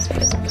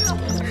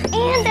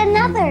 And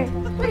another.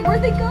 Wait,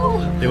 where'd they go?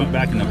 They went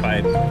back in the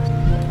pipe.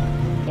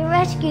 They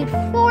rescued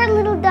 4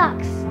 little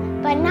ducks,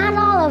 but not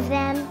all of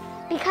them,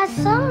 because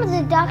some of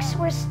the ducks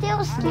were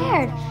still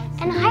scared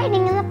and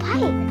hiding in the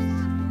pipes.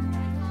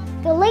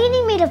 The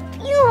lady made a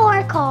few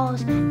more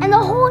calls, and the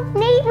whole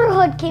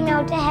neighborhood came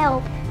out to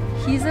help.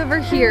 He's over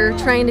here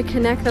trying to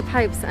connect the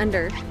pipes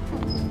under.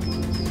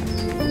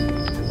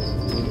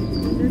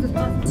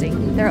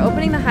 They're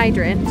opening the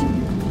hydrant. I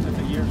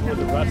think you're for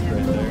the rust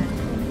right there.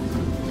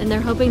 And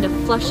they're hoping to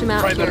flush him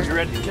out Probably here. better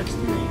ready to catch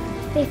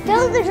 3. They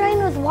filled the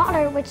drain with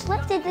water, which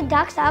lifted the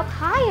ducks up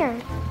higher.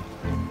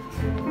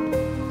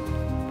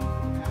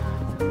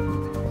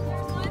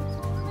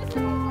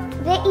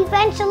 They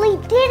eventually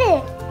did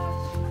it.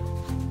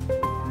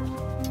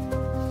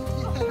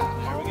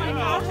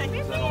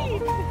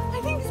 I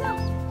think so.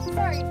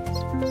 Sorry.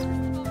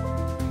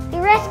 They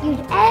rescued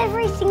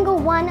every single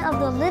one of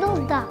the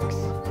little ducks.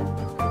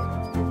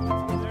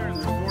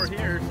 There's 4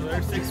 here, so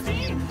there's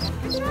 16.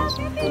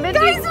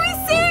 Guys, we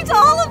saved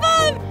all of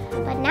them!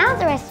 But now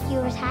the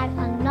rescuers had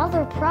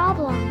another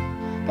problem.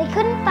 They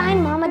couldn't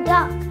find Mama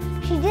Duck.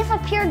 She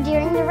disappeared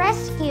during the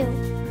rescue.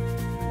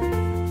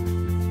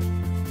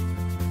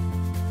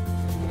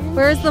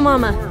 Where's the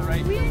mama?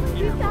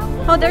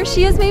 Oh, there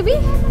she is, maybe?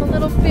 The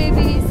little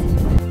babies.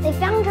 They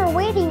found her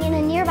waiting in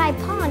a nearby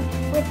pond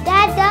with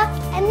Dad Duck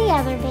and the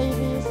other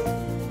babies.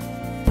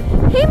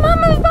 Hey,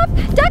 Mama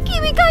Ducky,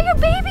 we got your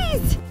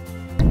babies!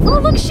 Oh,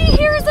 look, she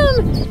hears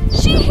them!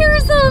 She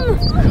hears them!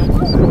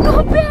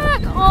 Go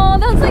back! Oh,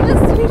 that's like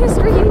the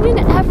sweetest reunion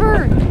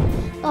ever!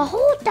 The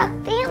whole duck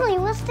family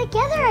was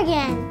together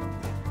again.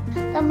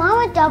 The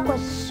Mama Duck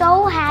was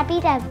so happy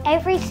to have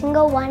every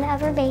single one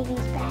of her babies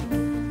back.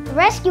 The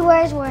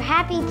rescuers were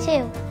happy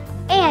too,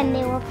 and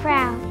they were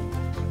proud.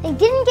 They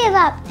didn't give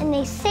up, and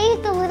they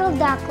saved the little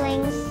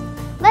ducklings.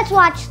 Let's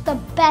watch the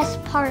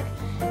best part,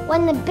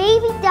 when the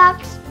baby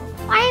ducks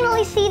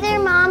finally see their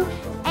mom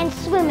and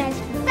swim as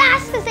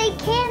fast as they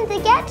can to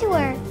get to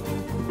her.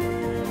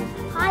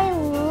 I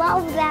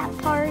love that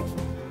part.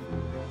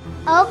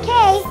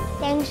 Okay,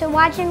 thanks for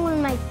watching one of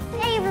my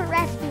favorite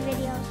rescue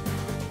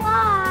videos.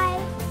 Bye!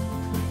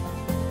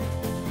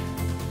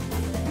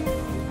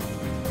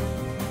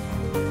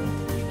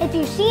 If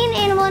you see an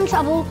animal in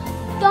trouble,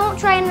 don't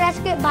try and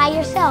rescue it by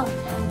yourself.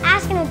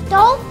 Ask an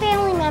adult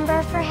family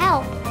member for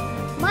help.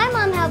 My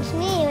mom helps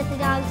me with the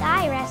dogs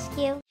I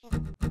rescue.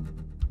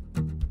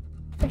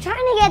 We're trying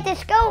to get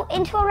this goat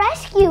into a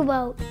rescue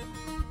boat.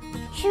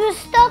 She was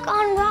stuck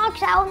on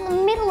rocks out in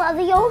the middle of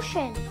the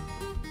ocean.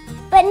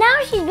 But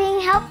now she's being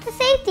helped to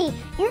safety.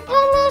 You're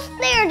almost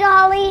there,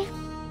 Dolly.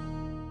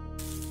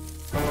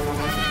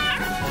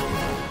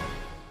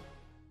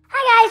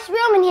 Hi guys,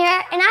 Roman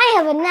here, and I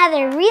have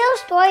another real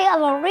story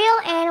of a real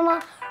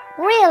animal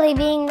really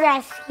being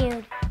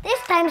rescued. This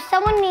time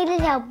someone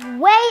needed help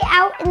way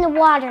out in the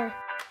water.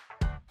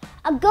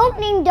 A goat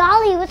named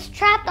Dolly was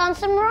trapped on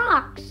some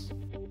rocks.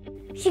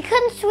 She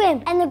couldn't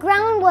swim, and the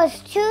ground was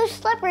too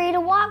slippery to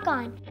walk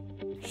on.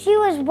 She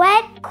was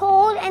wet,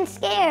 cold, and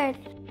scared.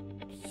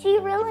 She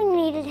really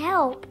needed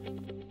help.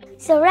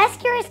 So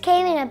rescuers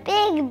came in a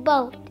big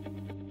boat.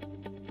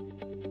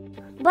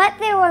 But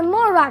there were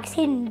more rocks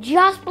hidden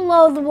just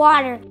below the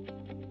water.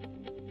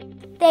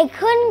 They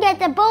couldn't get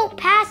the boat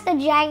past the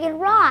jagged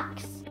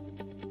rocks.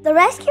 The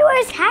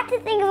rescuers had to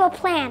think of a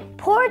plan.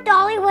 Poor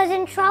Dolly was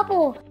in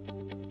trouble,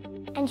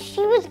 and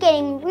she was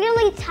getting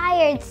really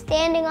tired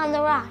standing on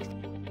the rocks,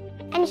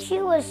 and she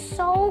was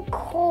so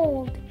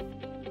cold.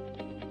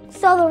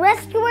 So the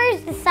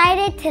rescuers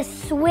decided to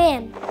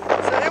swim.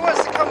 So who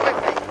wants to come with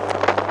me?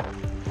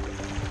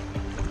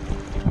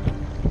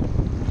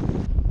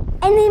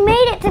 And they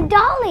made it to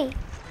Dolly.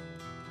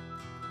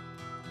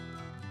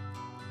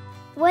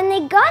 When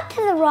they got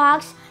to the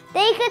rocks,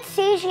 they could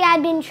see she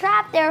had been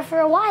trapped there for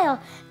a while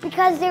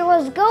because there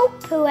was goat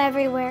poo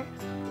everywhere.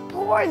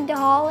 Poor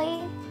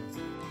Dolly.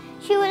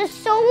 She was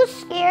so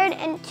scared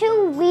and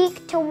too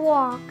weak to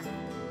walk.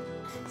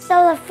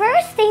 So the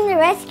first thing the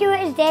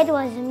rescuers did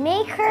was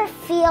make her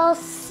feel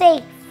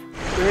safe.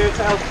 We're here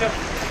to help you.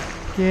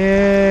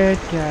 Good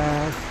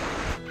girl.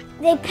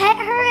 They pet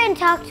her and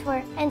talked to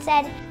her and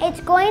said, "It's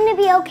going to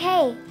be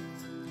okay."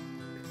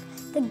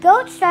 The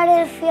goat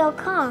started to feel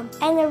calm,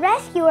 and the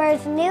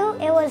rescuers knew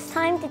it was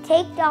time to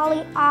take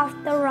Dolly off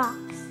the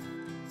rocks.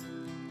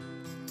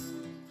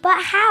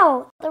 But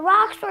how? The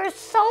rocks were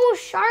so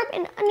sharp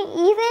and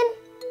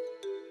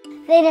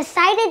uneven. They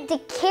decided to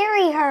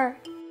carry her.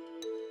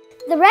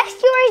 The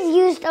rescuers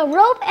used a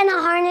rope and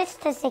a harness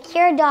to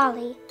secure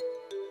Dolly.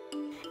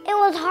 It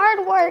was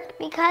hard work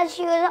because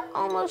she was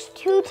almost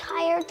too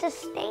tired to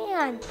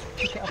stand.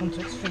 Pick it up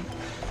onto its feet.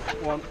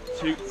 1,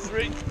 2,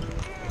 3.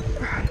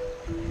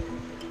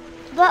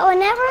 But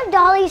whenever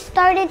Dolly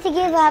started to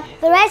give up,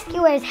 the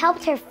rescuers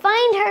helped her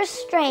find her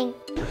strength.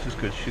 This is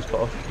good. She's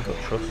got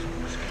trust.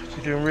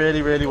 She's doing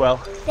really, really well.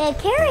 They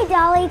carried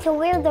Dolly to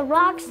where the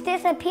rocks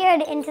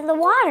disappeared into the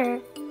water.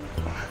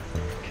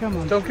 Come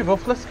on. Don't give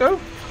up. Let's go.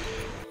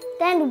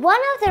 Then one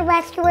of the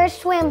rescuers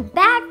swam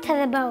back to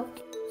the boat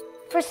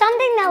for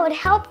something that would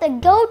help the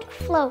goat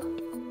float.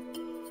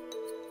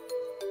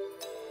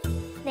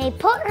 They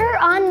put her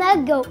on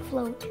the goat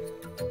float.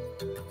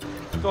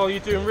 Dolly,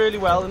 you're doing really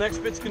well. The next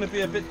bit's going to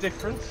be a bit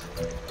different.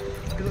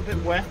 A little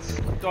bit wet.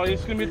 Dolly,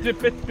 it's going to be a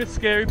bit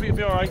scary, but you'll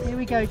be all right. Here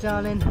we go,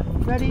 darling.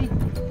 Ready,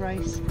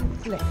 brace,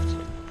 lift.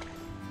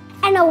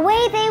 And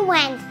away they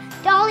went.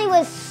 Dolly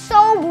was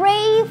so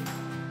brave.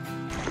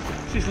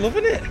 She's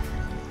loving it.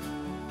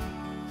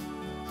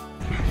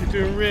 She's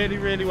doing really,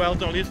 really well,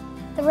 Dolly.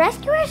 The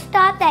rescuers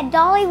thought that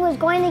Dolly was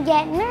going to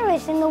get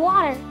nervous in the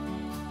water.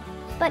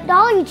 But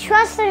Dolly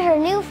trusted her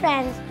new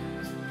friends,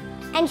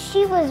 and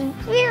she was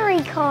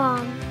very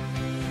calm.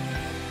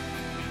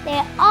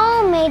 They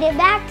all made it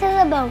back to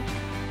the boat.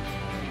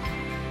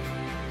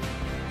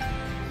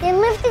 They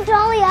lifted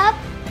Dolly up.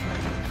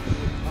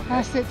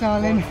 That's it,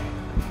 darling.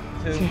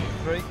 2,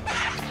 3.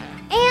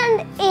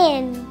 And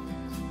in.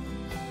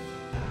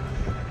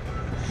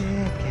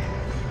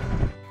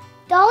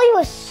 Dolly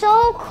was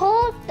so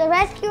cold, the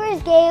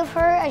rescuers gave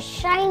her a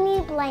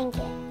shiny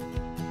blanket.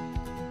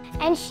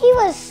 And she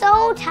was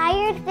so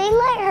tired, they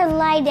let her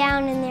lie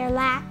down in their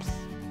laps.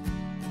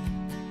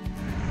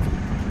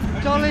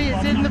 Dolly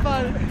is in the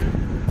boat.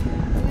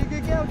 You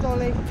good girl,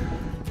 Dolly.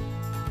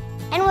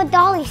 And with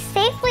Dolly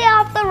safely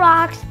off the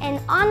rocks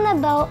and on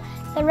the boat,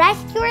 the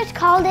rescuers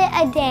called it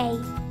a day.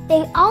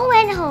 They all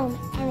went home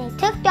and they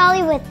took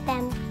Dolly with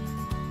them.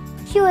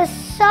 She was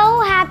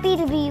so happy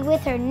to be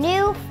with her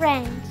new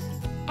friends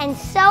and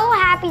so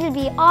happy to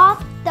be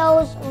off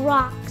those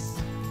rocks.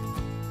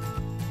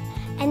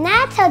 And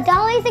that's how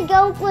Dolly the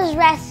goat was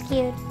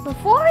rescued.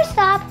 Before we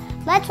stop,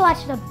 let's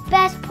watch the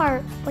best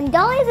part, when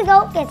Dolly the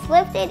goat gets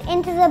lifted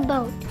into the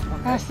boat.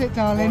 That's it,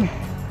 darling.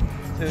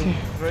 2,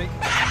 3.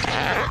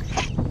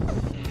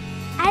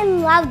 I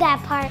love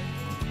that part.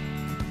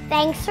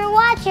 Thanks for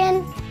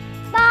watching.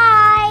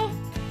 Bye.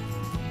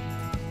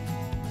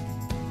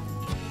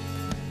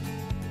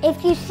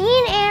 If you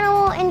see an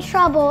animal in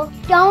trouble,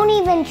 don't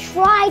even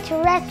try to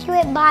rescue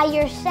it by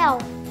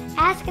yourself.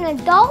 Ask an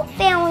adult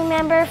family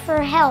member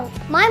for help.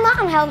 My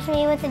mom helps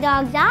me with the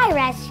dogs I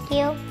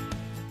rescue.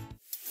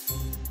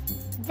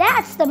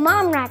 That's the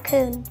mom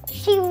raccoon.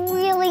 She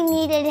really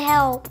needed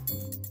help.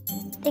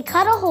 They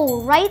cut a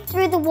hole right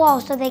through the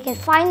wall so they could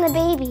find the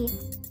baby.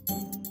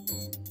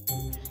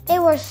 They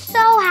were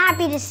so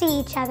happy to see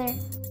each other.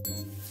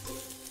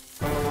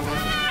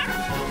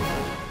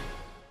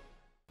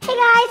 Hey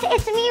guys,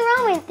 it's me,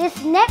 Roman.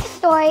 This next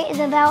story is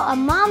about a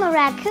mama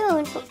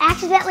raccoon who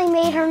accidentally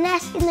made her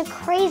nest in the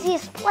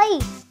craziest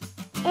place,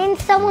 in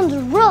someone's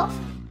roof.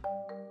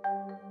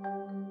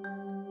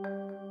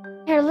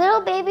 Her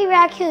little baby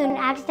raccoon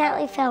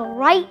accidentally fell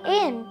right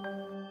in.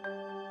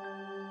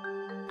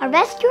 A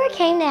rescuer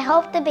came to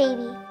help the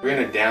baby. We're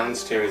in a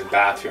downstairs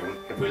bathroom.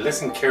 If we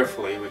listen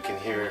carefully, we can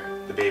hear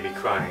the baby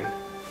crying.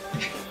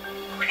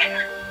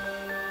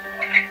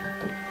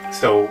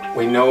 So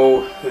we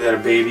know that a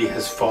baby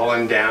has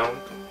fallen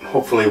down.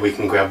 Hopefully we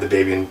can grab the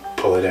baby and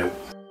pull it out.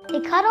 They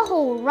cut a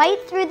hole right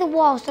through the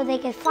wall so they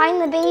could find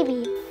the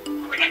baby.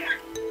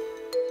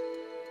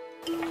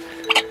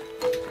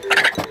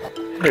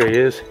 There he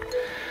is.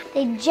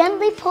 They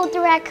gently pulled the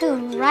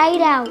raccoon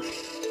right out.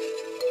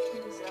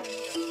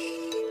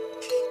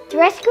 The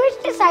rescuers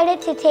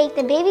decided to take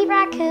the baby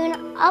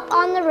raccoon up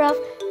on the roof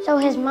so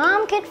his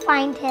mom could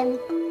find him.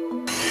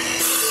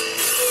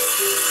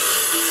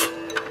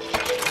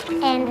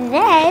 And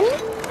then,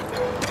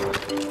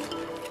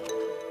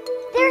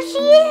 there she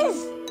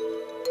is!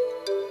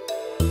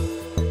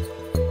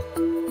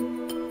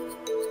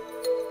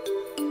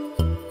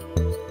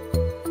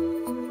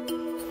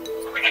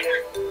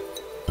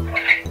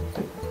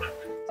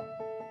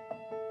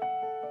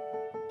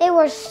 They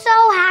were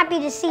so happy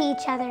to see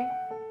each other.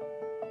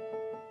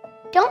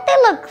 Don't they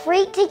look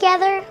great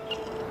together?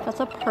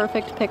 That's a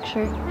perfect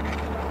picture.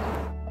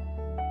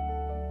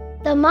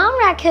 The mom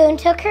raccoon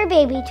took her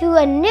baby to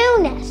a new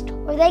nest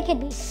where they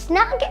could be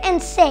snug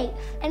and safe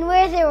and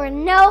where there were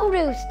no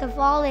roofs to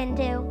fall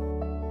into.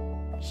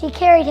 She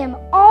carried him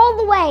all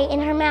the way in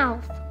her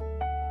mouth.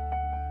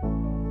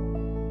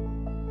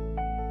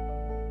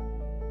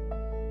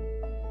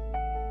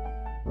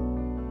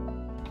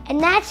 And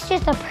that's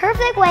just a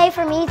perfect way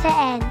for me to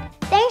end.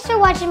 Thanks for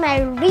watching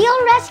my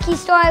real rescue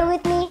story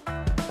with me.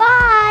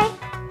 Bye!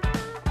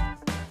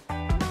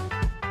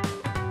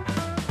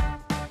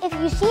 If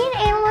you see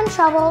an animal in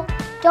trouble,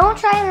 don't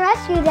try and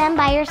rescue them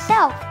by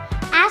yourself.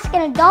 Ask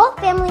an adult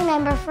family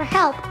member for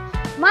help.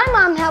 My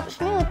mom helps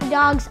me with the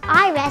dogs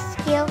I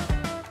rescue.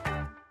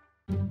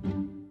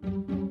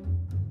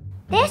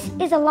 This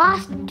is a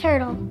lost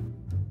turtle.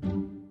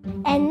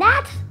 And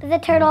that's the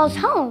turtle's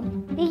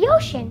home, the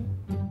ocean.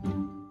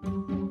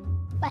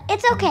 But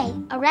it's okay.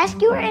 A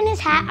rescuer and his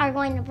hat are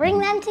going to bring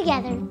them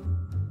together.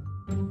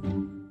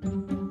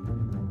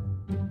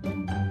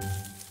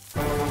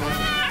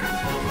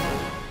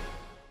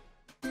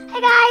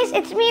 Hey guys,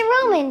 it's me,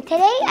 Roman.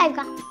 Today I've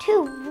got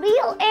 2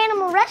 real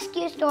animal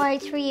rescue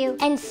stories for you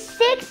and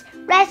 6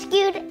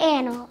 rescued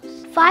animals.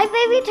 5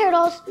 baby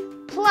turtles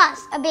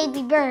plus a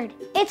baby bird.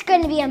 It's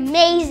going to be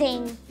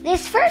amazing.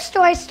 This first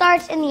story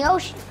starts in the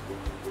ocean.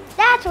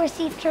 That's where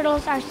sea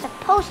turtles are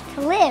supposed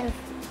to live.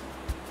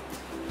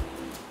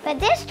 But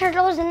this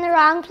turtle is in the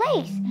wrong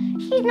place.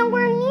 She's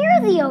nowhere near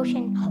the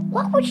ocean.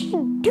 What was she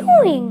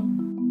doing?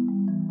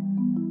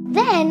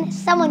 Then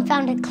someone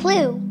found a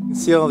clue. You can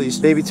see all these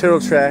baby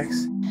turtle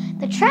tracks.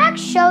 The tracks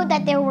showed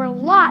that there were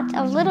lots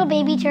of little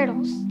baby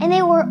turtles, and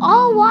they were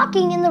all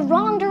walking in the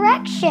wrong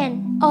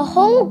direction. A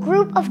whole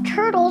group of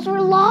turtles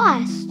were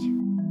lost.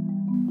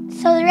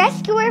 So the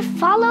rescuer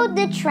followed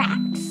the tracks.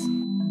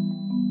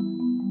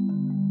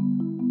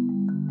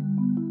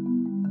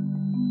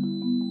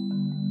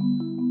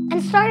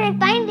 and started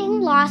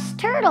finding lost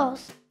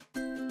turtles.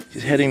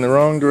 He's heading the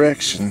wrong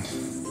direction.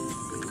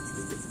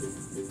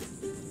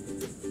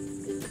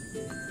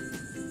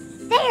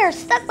 There,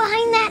 stuck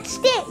behind that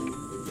stick.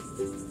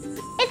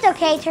 It's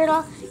okay,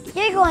 Turtle.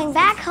 You're going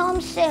back home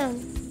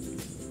soon.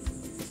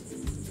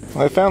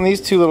 Well, I found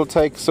these two little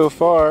tykes so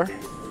far.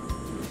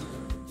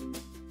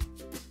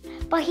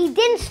 But he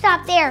didn't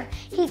stop there.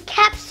 He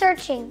kept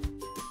searching.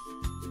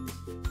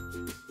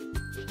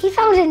 He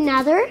found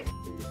another.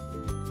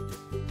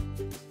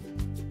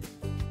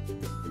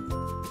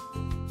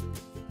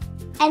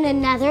 And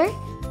another.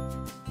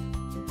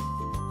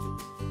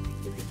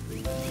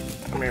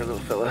 Come here, little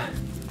fella.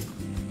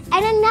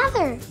 And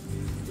another.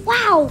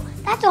 Wow,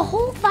 that's a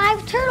whole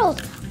 5 turtles,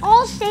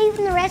 all saved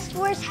in the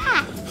rescuer's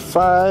hat.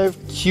 5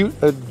 cute,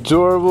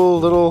 adorable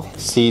little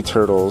sea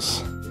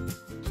turtles.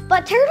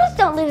 But turtles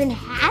don't live in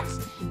hats.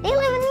 They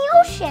live in the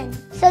ocean.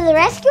 So the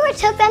rescuer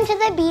took them to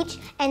the beach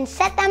and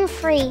set them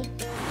free.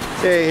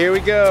 Okay, here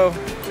we go.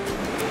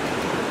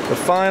 The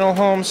final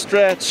home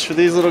stretch for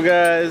these little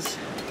guys.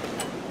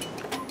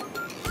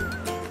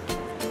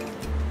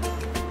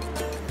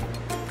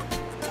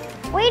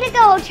 Way to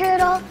go,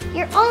 Turtle.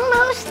 You're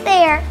almost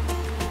there.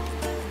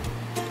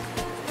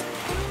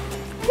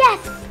 Yes,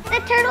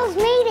 the turtles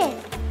made it.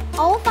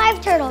 All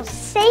 5 turtles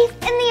safe in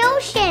the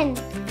ocean.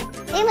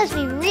 They must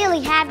be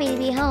really happy to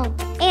be home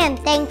and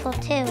thankful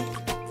too.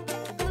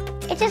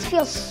 It just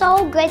feels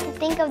so good to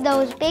think of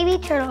those baby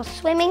turtles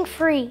swimming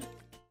free.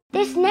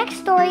 This next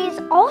story is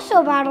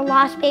also about a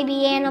lost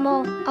baby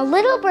animal, a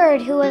little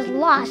bird who was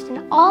lost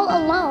and all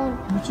alone.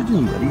 What you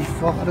doing, buddy? You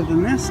fall out of the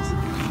nest?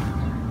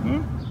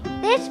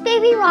 This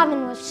baby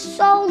robin was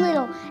so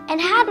little and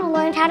hadn't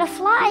learned how to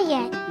fly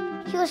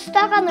yet. He was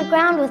stuck on the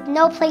ground with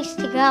no place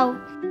to go.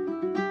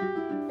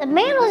 The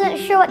man wasn't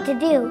sure what to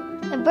do.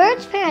 The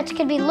bird's parents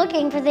could be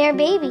looking for their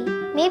baby.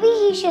 Maybe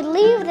he should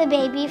leave the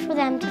baby for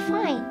them to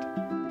find.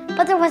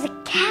 But there was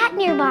a cat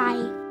nearby.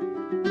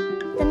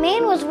 The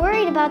man was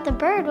worried about the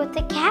bird with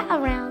the cat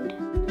around.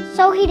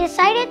 So he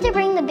decided to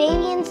bring the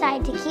baby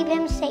inside to keep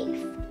him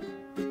safe.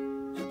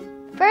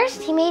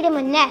 First, he made him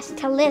a nest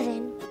to live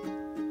in.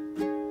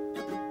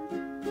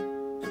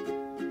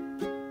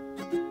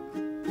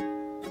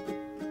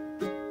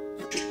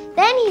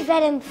 Then he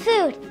fed him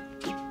food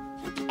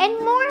and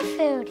more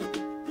food.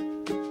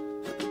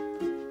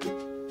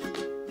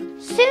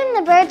 Soon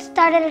the bird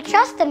started to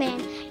trust the man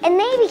and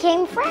they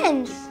became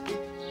friends.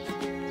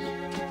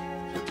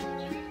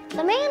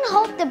 The man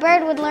hoped the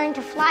bird would learn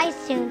to fly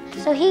soon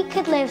so he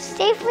could live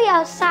safely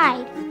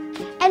outside.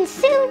 And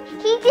soon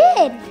he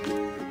did.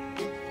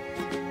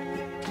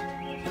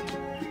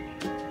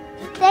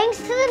 Thanks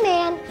to the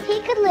man, he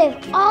could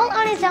live all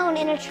on his own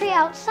in a tree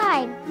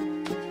outside.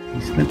 He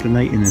spent the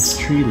night in this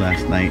tree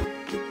last night.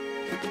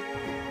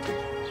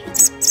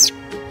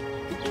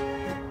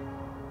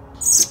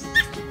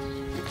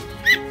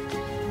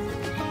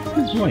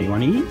 What, you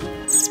want to eat?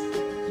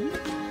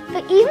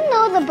 But even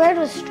though the bird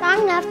was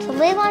strong enough to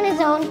live on his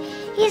own,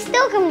 he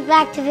still comes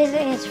back to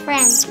visit his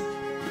friends.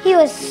 He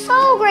was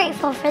so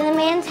grateful for the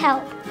man's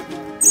help.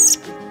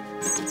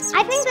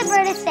 I think the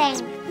bird is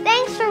saying,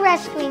 thanks for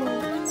rescuing me,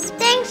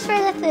 thanks for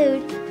the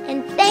food,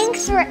 and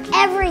thanks for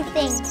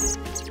everything.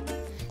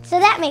 So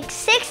that makes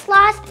 6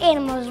 lost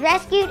animals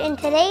rescued in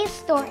today's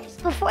stories.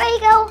 Before I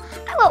go,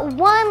 I want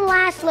one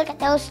last look at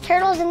those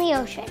turtles in the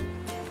ocean.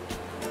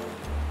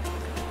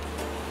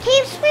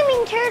 Keep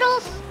swimming,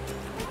 turtles!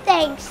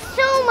 Thanks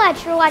so much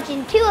for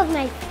watching 2 of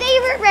my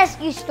favorite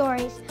rescue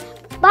stories.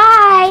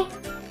 Bye!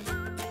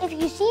 If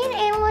you see an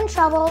animal in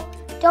trouble,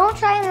 don't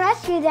try and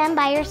rescue them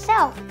by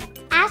yourself.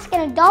 Ask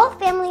an adult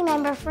family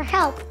member for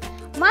help.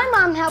 My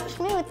mom helps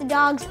me with the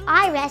dogs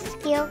I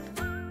rescue.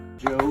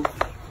 Joe.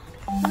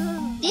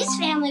 This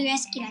family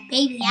rescued a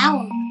baby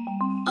owl.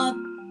 A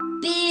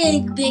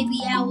big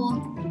baby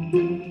owl.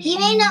 He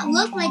may not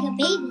look like a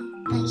baby,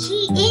 but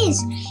he is.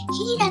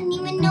 He doesn't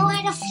even know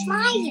how to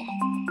fly yet.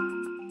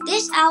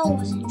 This owl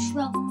was in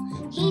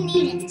trouble. He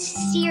needed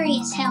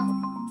serious help.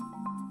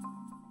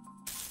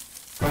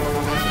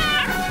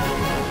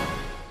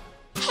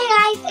 Hey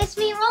guys, it's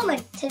me,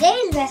 Roman.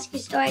 Today's rescue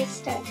story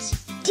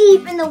starts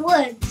deep in the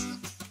woods.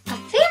 A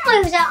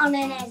family was out on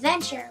an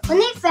adventure when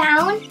they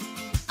found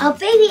a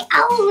baby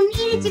owl who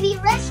needed to be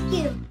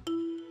rescued.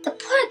 The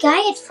poor guy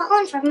had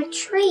fallen from a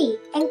tree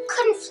and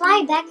couldn't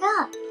fly back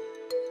up.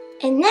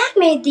 And that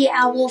made the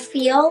owl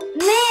feel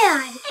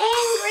mad,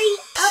 angry,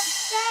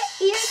 upset,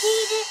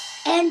 irritated,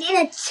 and in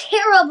a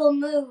terrible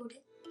mood.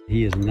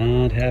 He is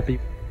not happy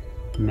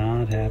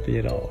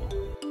at all.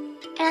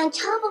 And on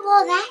top of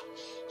all that,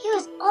 he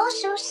was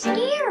also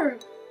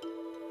scared.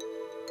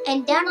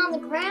 And down on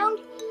the ground,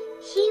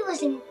 he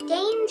was in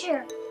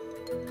danger.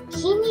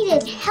 He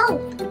needed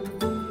help.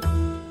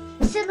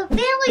 So the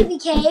family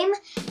became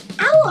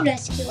owl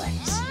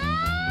rescuers.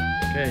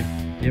 Okay,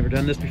 you ever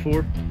done this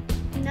before?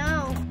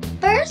 No.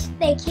 First,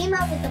 they came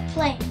up with a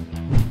plan.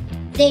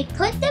 They'd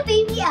put the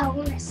baby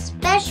owl in a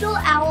special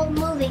owl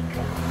moving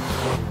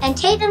crate and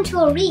take them to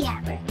a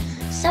rehabber,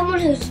 someone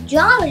whose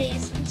job it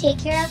is to take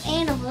care of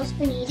animals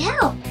who need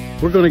help.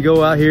 We're gonna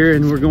go out here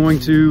and we're going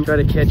to try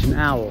to catch an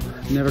owl.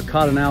 Never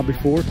caught an owl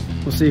before.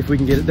 We'll see if we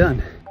can get it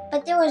done.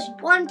 But there was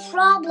one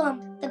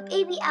problem. The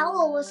baby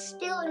owl was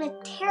still in a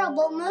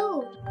terrible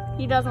mood.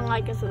 He doesn't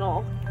like us at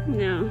all.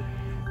 No.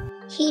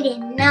 He did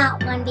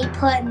not want to be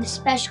put in the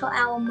special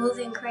owl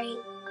moving crate.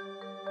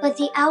 But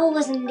the owl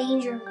was in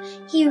danger.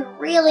 He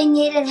really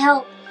needed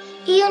help,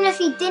 even if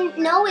he didn't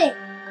know it.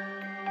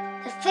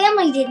 The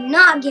family did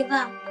not give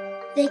up.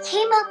 They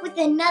came up with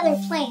another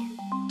plan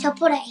to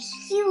put a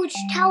huge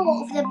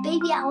towel over the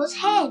baby owl's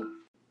head.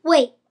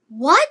 Wait,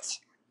 what?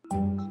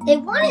 They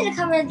wanted to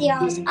cover the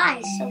owl's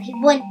eyes so he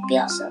wouldn't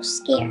feel so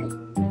scared.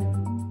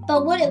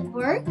 But would it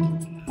work?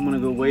 I'm gonna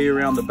go way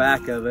around the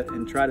back of it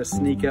and try to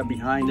sneak up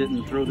behind it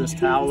and throw this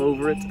towel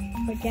over it.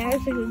 But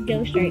Dad's like a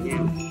ghost right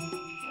now.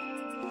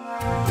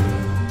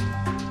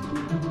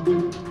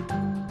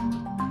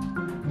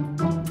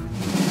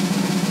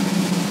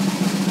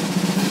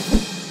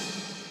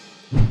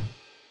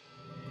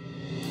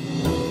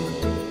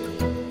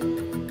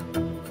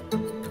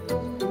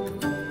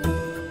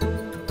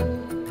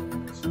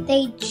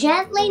 They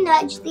gently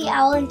nudged the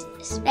owl into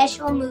the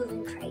special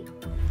moving crate,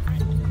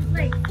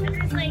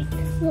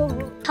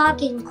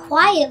 talking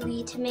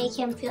quietly to make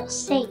him feel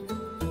safe.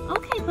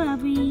 Okay,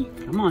 Bubby.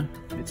 Come on,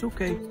 it's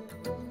okay.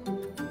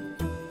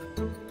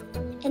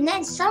 And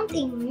then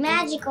something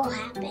magical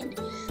happened.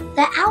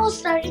 The owl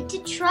started to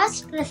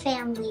trust the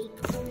family.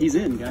 He's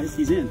in, guys.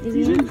 He's in.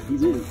 He's in.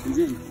 He's in. He's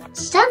in.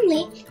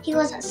 Suddenly, he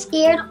wasn't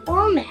scared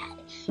or mad.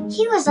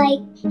 He was like,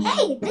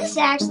 hey, this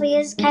actually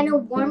is kind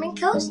of warm and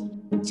cozy.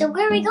 So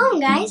where are we going,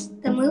 guys?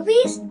 The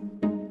movies?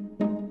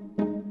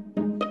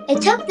 They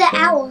took the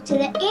owl to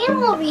the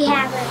animal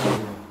rehabber.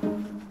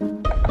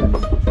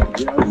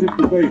 Yeah, it's just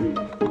the baby.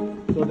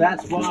 So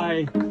that's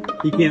why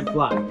he can't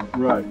fly.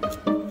 Right.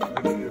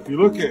 If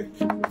you look at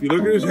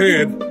his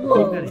head,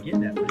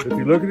 if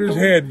you look at his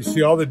head, you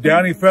see all the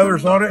downy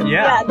feathers on it?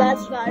 Yeah,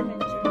 that's what I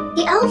mentioned.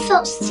 The owl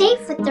felt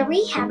safe with the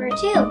rehabber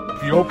too.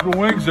 If you open the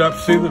wings up,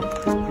 see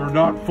that they're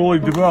not fully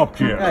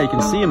developed yet. Yeah, you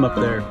can see him up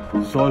there.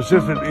 So it's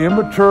just an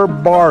immature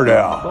barred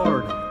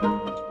owl.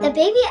 The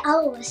baby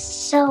owl was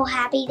so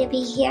happy to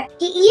be here.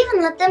 He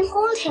even let them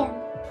hold him.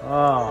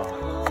 Oh,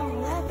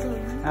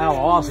 how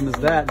awesome is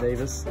that,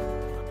 Davis?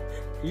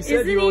 You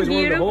said you always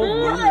wanted to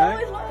hold one,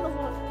 right?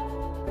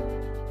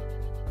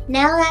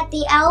 Now that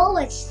the owl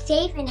was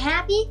safe and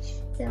happy,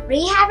 the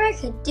rehabber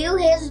could do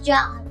his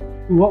job.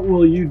 What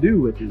will you do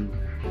with him?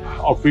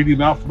 I'll feed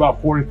him out for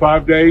about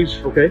 45 days.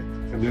 Okay.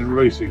 And then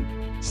release him.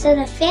 So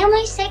the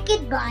family said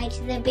goodbye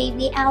to the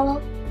baby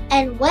owl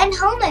and went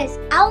home as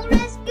owl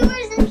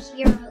rescuers and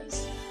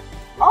heroes.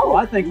 Oh,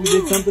 I think we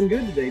did something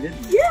good today,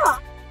 didn't we? Yeah.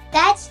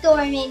 That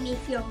story made me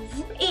feel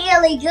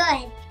really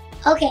good.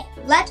 Okay,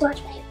 let's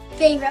watch my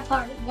favorite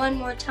part one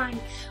more time.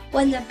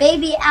 When the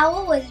baby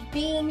owl was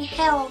being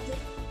held.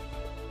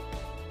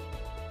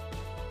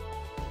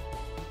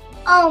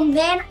 Oh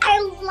man, I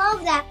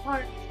love that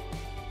part.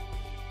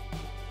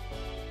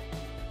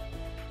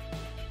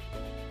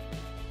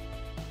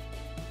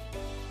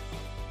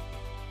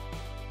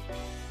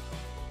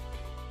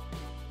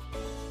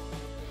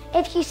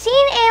 If you see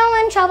an animal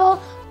in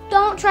trouble,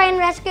 don't try and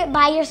rescue it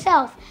by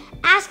yourself.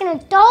 Ask an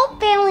adult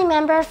family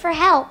member for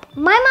help.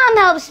 My mom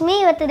helps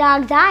me with the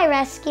dog's eye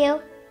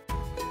rescue.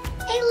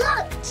 Hey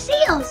look,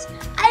 seals!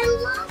 I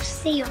love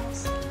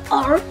seals.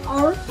 Arr,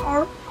 arr,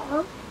 arr,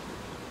 arr.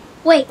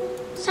 Wait,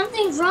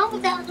 something's wrong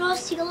with that little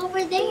seal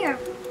over there.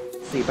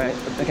 See about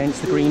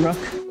against the green rock?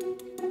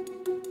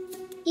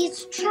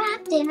 He's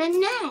trapped in a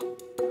net.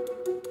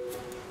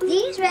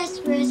 These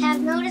rescuers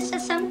have noticed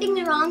that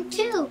something's wrong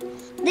too.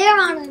 They're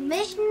on a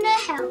mission to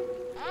help.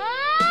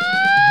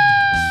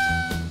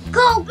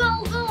 Go,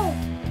 go, go!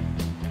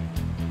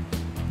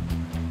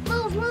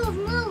 Move, move,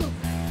 move!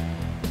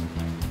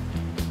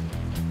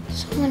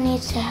 Someone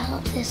needs to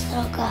help this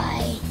little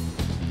guy.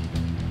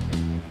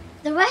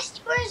 The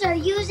rescuers are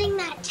using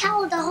that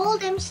towel to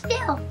hold him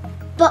still,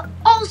 but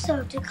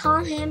also to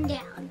calm him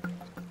down.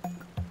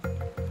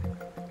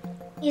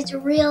 He's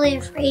really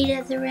afraid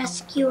of the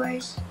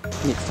rescuers.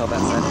 You need to tell that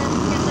side.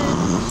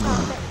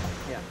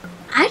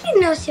 I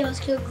didn't know seals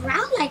could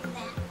growl like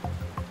that.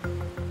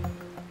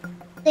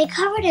 They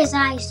covered his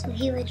eyes so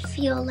he would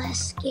feel less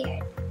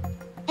scared.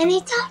 And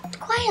they talked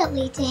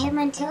quietly to him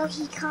until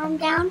he calmed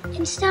down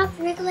and stopped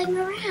wriggling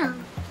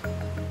around.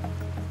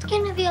 It's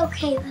gonna be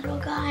okay, little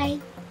guy.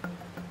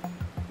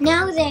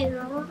 Now they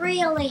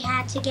really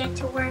had to get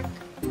to work.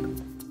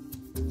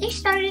 They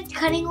started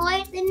cutting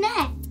away at the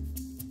net.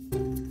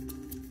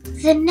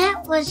 The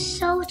net was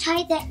so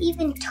tight that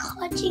even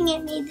touching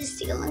it made the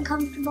seal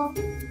uncomfortable.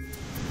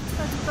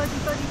 Buddy,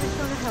 just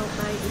want to help,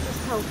 mate.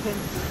 Just help him.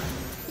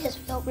 I just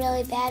feel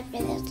really bad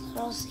for this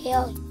little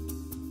seal.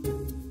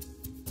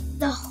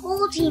 The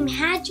whole team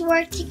had to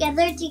work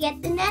together to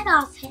get the net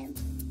off him.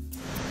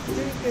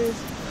 Very good.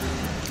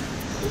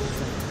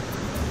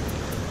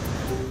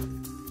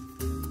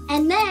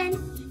 And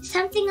then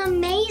something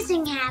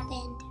amazing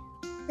happened.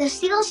 The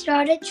seal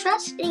started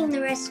trusting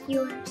the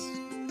rescuers.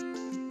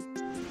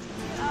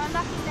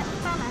 Lucky little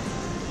fella.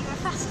 You were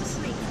fast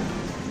asleep.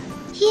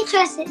 He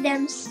trusted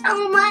them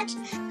so much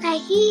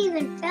that he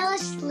even fell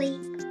asleep.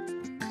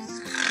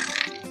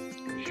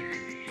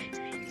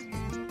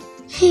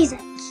 He's a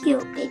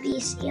cute baby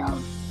seal.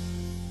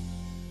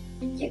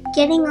 They're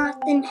getting off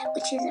the net,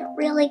 which is a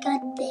really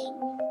good thing.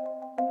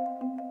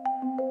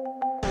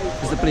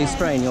 Is the blue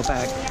spray in your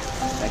bag?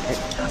 Okay.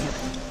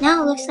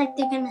 Now it looks like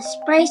they're gonna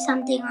spray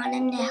something on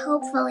him to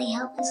hopefully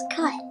help his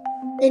cut.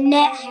 The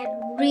net had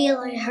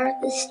really hurt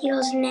the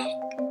seal's neck.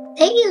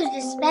 They used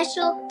a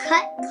special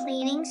cut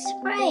cleaning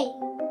spray.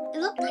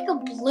 It looked like a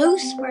blue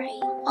spray.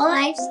 All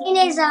I've seen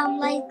is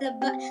like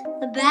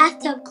the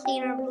bathtub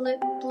cleaner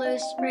blue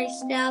spray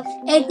stuff.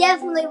 It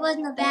definitely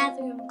wasn't a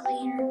bathroom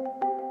cleaner.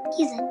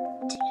 He's a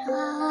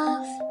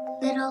tough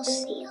little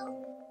seal.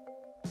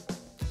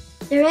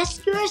 The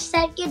rescuers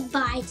said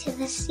goodbye to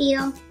the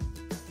seal,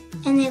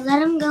 and they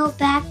let him go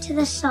back to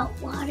the salt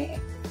water.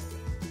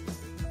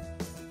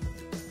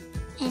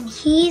 And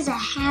he's a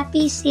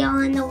happy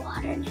seal in the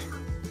water now.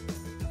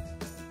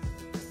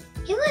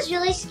 He was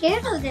really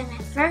scared of them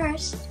at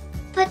first,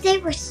 but they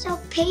were so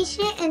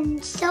patient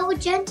and so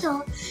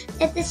gentle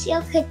that the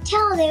seal could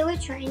tell they were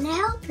trying to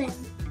help him.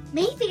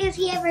 Maybe if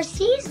he ever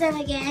sees them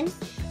again,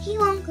 he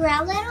won't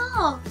growl at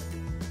all.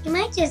 He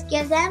might just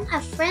give them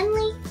a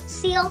friendly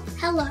seal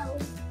hello.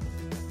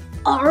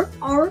 Arr,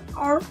 arr,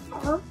 arr,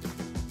 arr.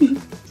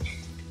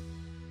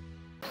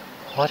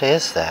 What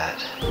is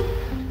that?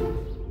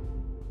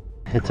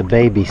 It's a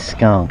baby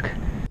skunk.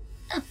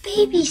 A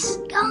baby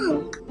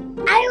skunk?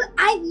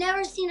 I've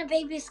never seen a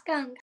baby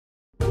skunk.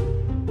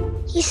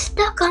 He's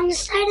stuck on the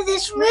side of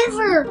this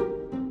river.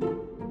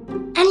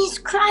 And he's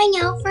crying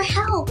out for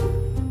help.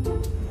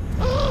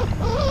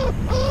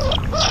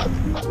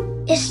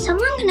 Is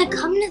someone gonna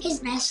come to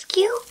his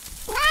rescue?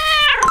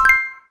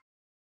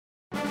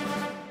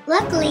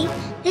 Luckily,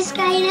 this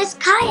guy in his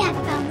kayak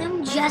found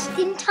them just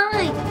in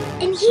time.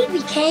 And he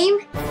became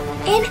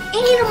an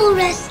animal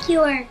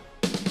rescuer.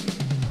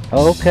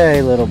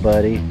 Okay, little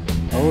buddy.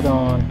 Hold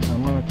on.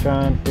 I'm gonna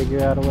try and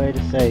figure out a way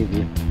to save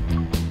you.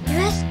 The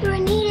rescuer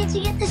needed to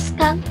get the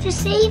skunk to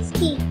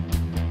safety.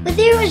 But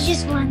there was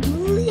just one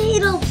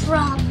little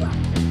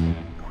problem.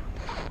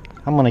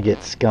 I'm gonna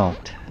get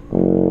skunked.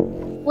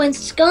 When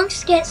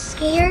skunks get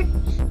scared,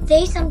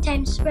 they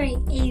sometimes spray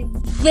a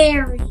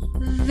very,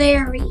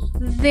 very,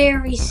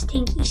 very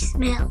stinky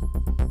smell.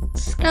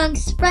 Skunk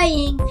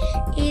spraying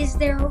is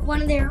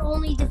one of their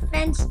only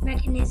defense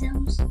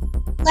mechanisms.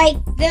 Like,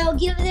 they'll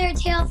give their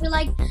tail for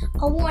like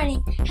a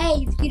warning.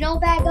 Hey, if you don't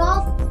back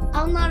off,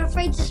 I'm not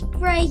afraid to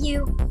spray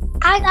you.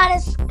 I got a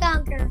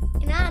skunker,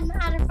 and I'm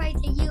not afraid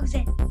to use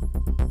it.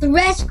 The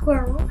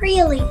rescuer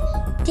really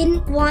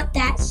didn't want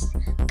that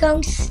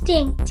skunk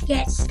stink to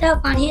get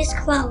stuck on his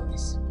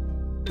clothes.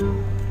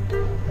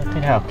 Look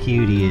at how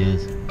cute he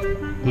is.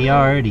 He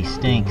already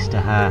stinks to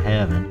high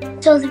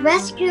heaven. So the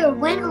rescuer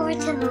went over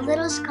to the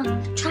little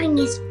skunk, trying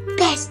his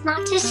best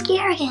not to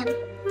scare him.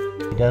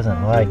 He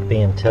doesn't like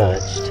being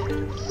touched.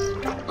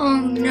 Oh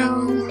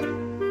no.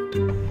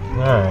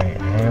 Alright,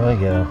 here we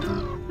go.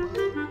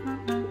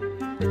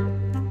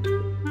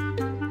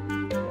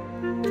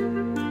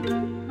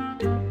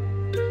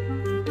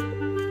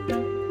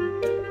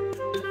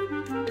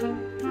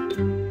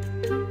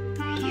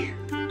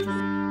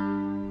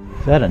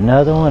 Is that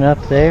another one up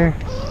there?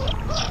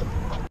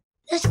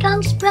 The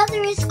skunk's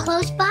brother is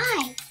close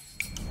by.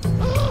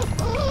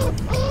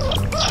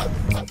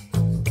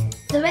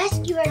 The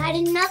rescuer had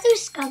another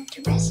skunk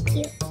to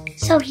rescue,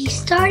 so he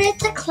started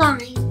to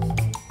climb.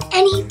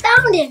 And he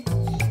found him.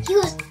 He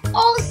was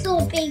also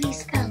a baby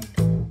skunk.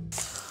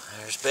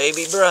 There's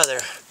baby brother.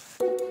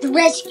 The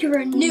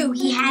rescuer knew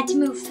he had to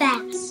move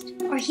fast,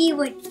 or he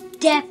would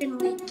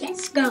definitely get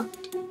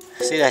skunked.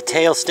 See that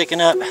tail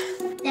sticking up?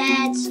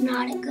 That's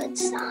not a good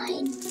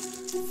sign.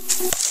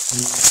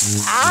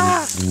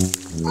 Ah!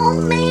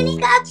 Oh man, he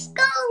got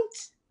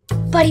skunked!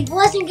 But he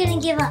wasn't gonna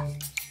give up.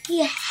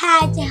 He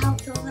had to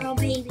help the little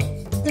baby.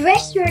 The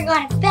rescuer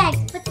got a bag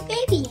to put the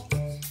baby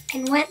in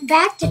and went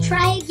back to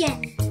try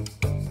again.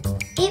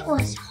 It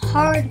was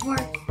hard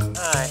work.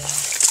 Alright,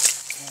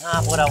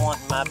 not what I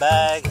want in my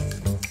bag.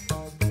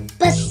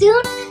 But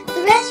soon,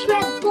 the rescuer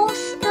had both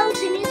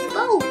skunks in his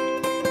boat.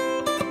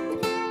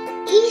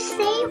 He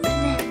saved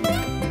them.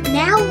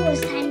 Now it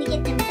was time to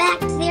get them back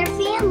to their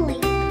family.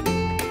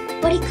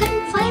 But he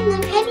couldn't find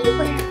them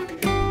anywhere.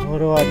 What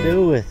do I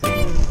do with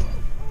them?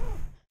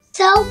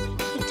 So,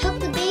 he took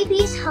the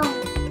babies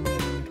home.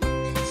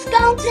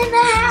 Skunks in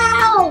the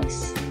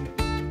house!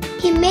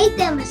 He made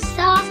them a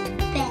soft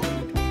bed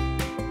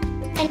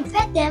and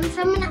fed them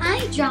from an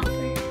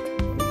eyedropper.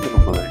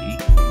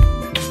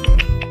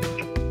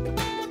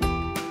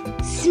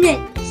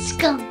 Snip,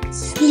 skunk,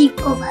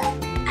 sleepover.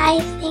 I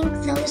think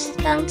those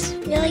skunks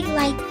really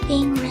like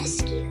being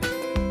rescued.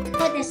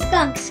 But the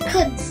skunks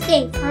couldn't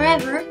stay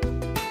forever.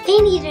 They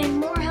needed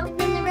more help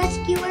than the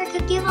rescuer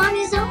could give on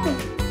his own.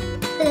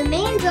 So the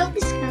man drove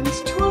the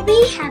skunks to a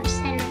rehab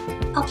center,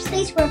 a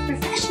place where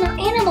professional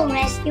animal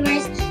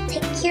rescuers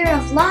take care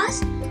of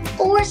lost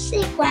or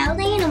sick wild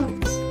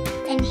animals.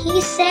 And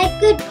he said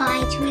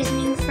goodbye to his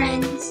new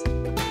friends.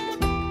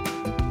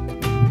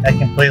 That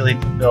completely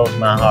fulfills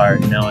my heart,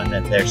 knowing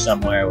that they're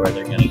somewhere where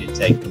they're going to get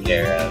taken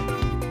care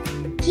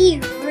of. He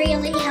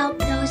really helped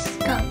those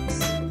skunks.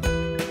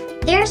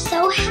 They're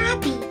so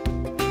happy.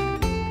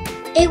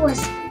 It was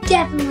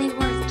definitely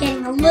worth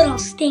getting a little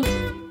stinky.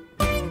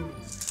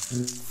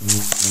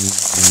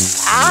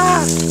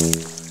 Ah!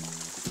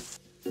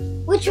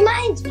 Which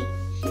reminds me,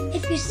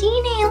 if you see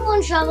an animal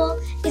in trouble,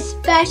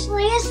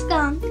 especially a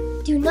skunk,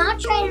 do not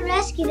try to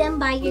rescue them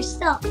by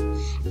yourself.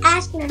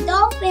 Ask an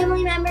adult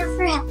family member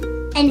for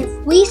help. And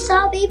if we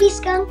saw a baby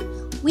skunk,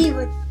 we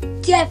would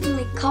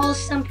definitely call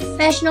some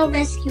professional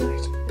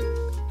rescuers.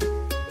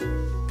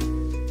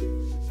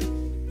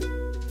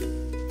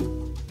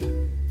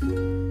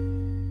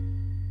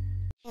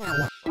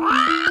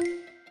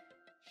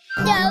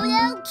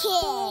 Dodo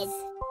Kids.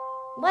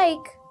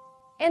 Like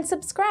and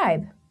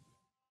subscribe.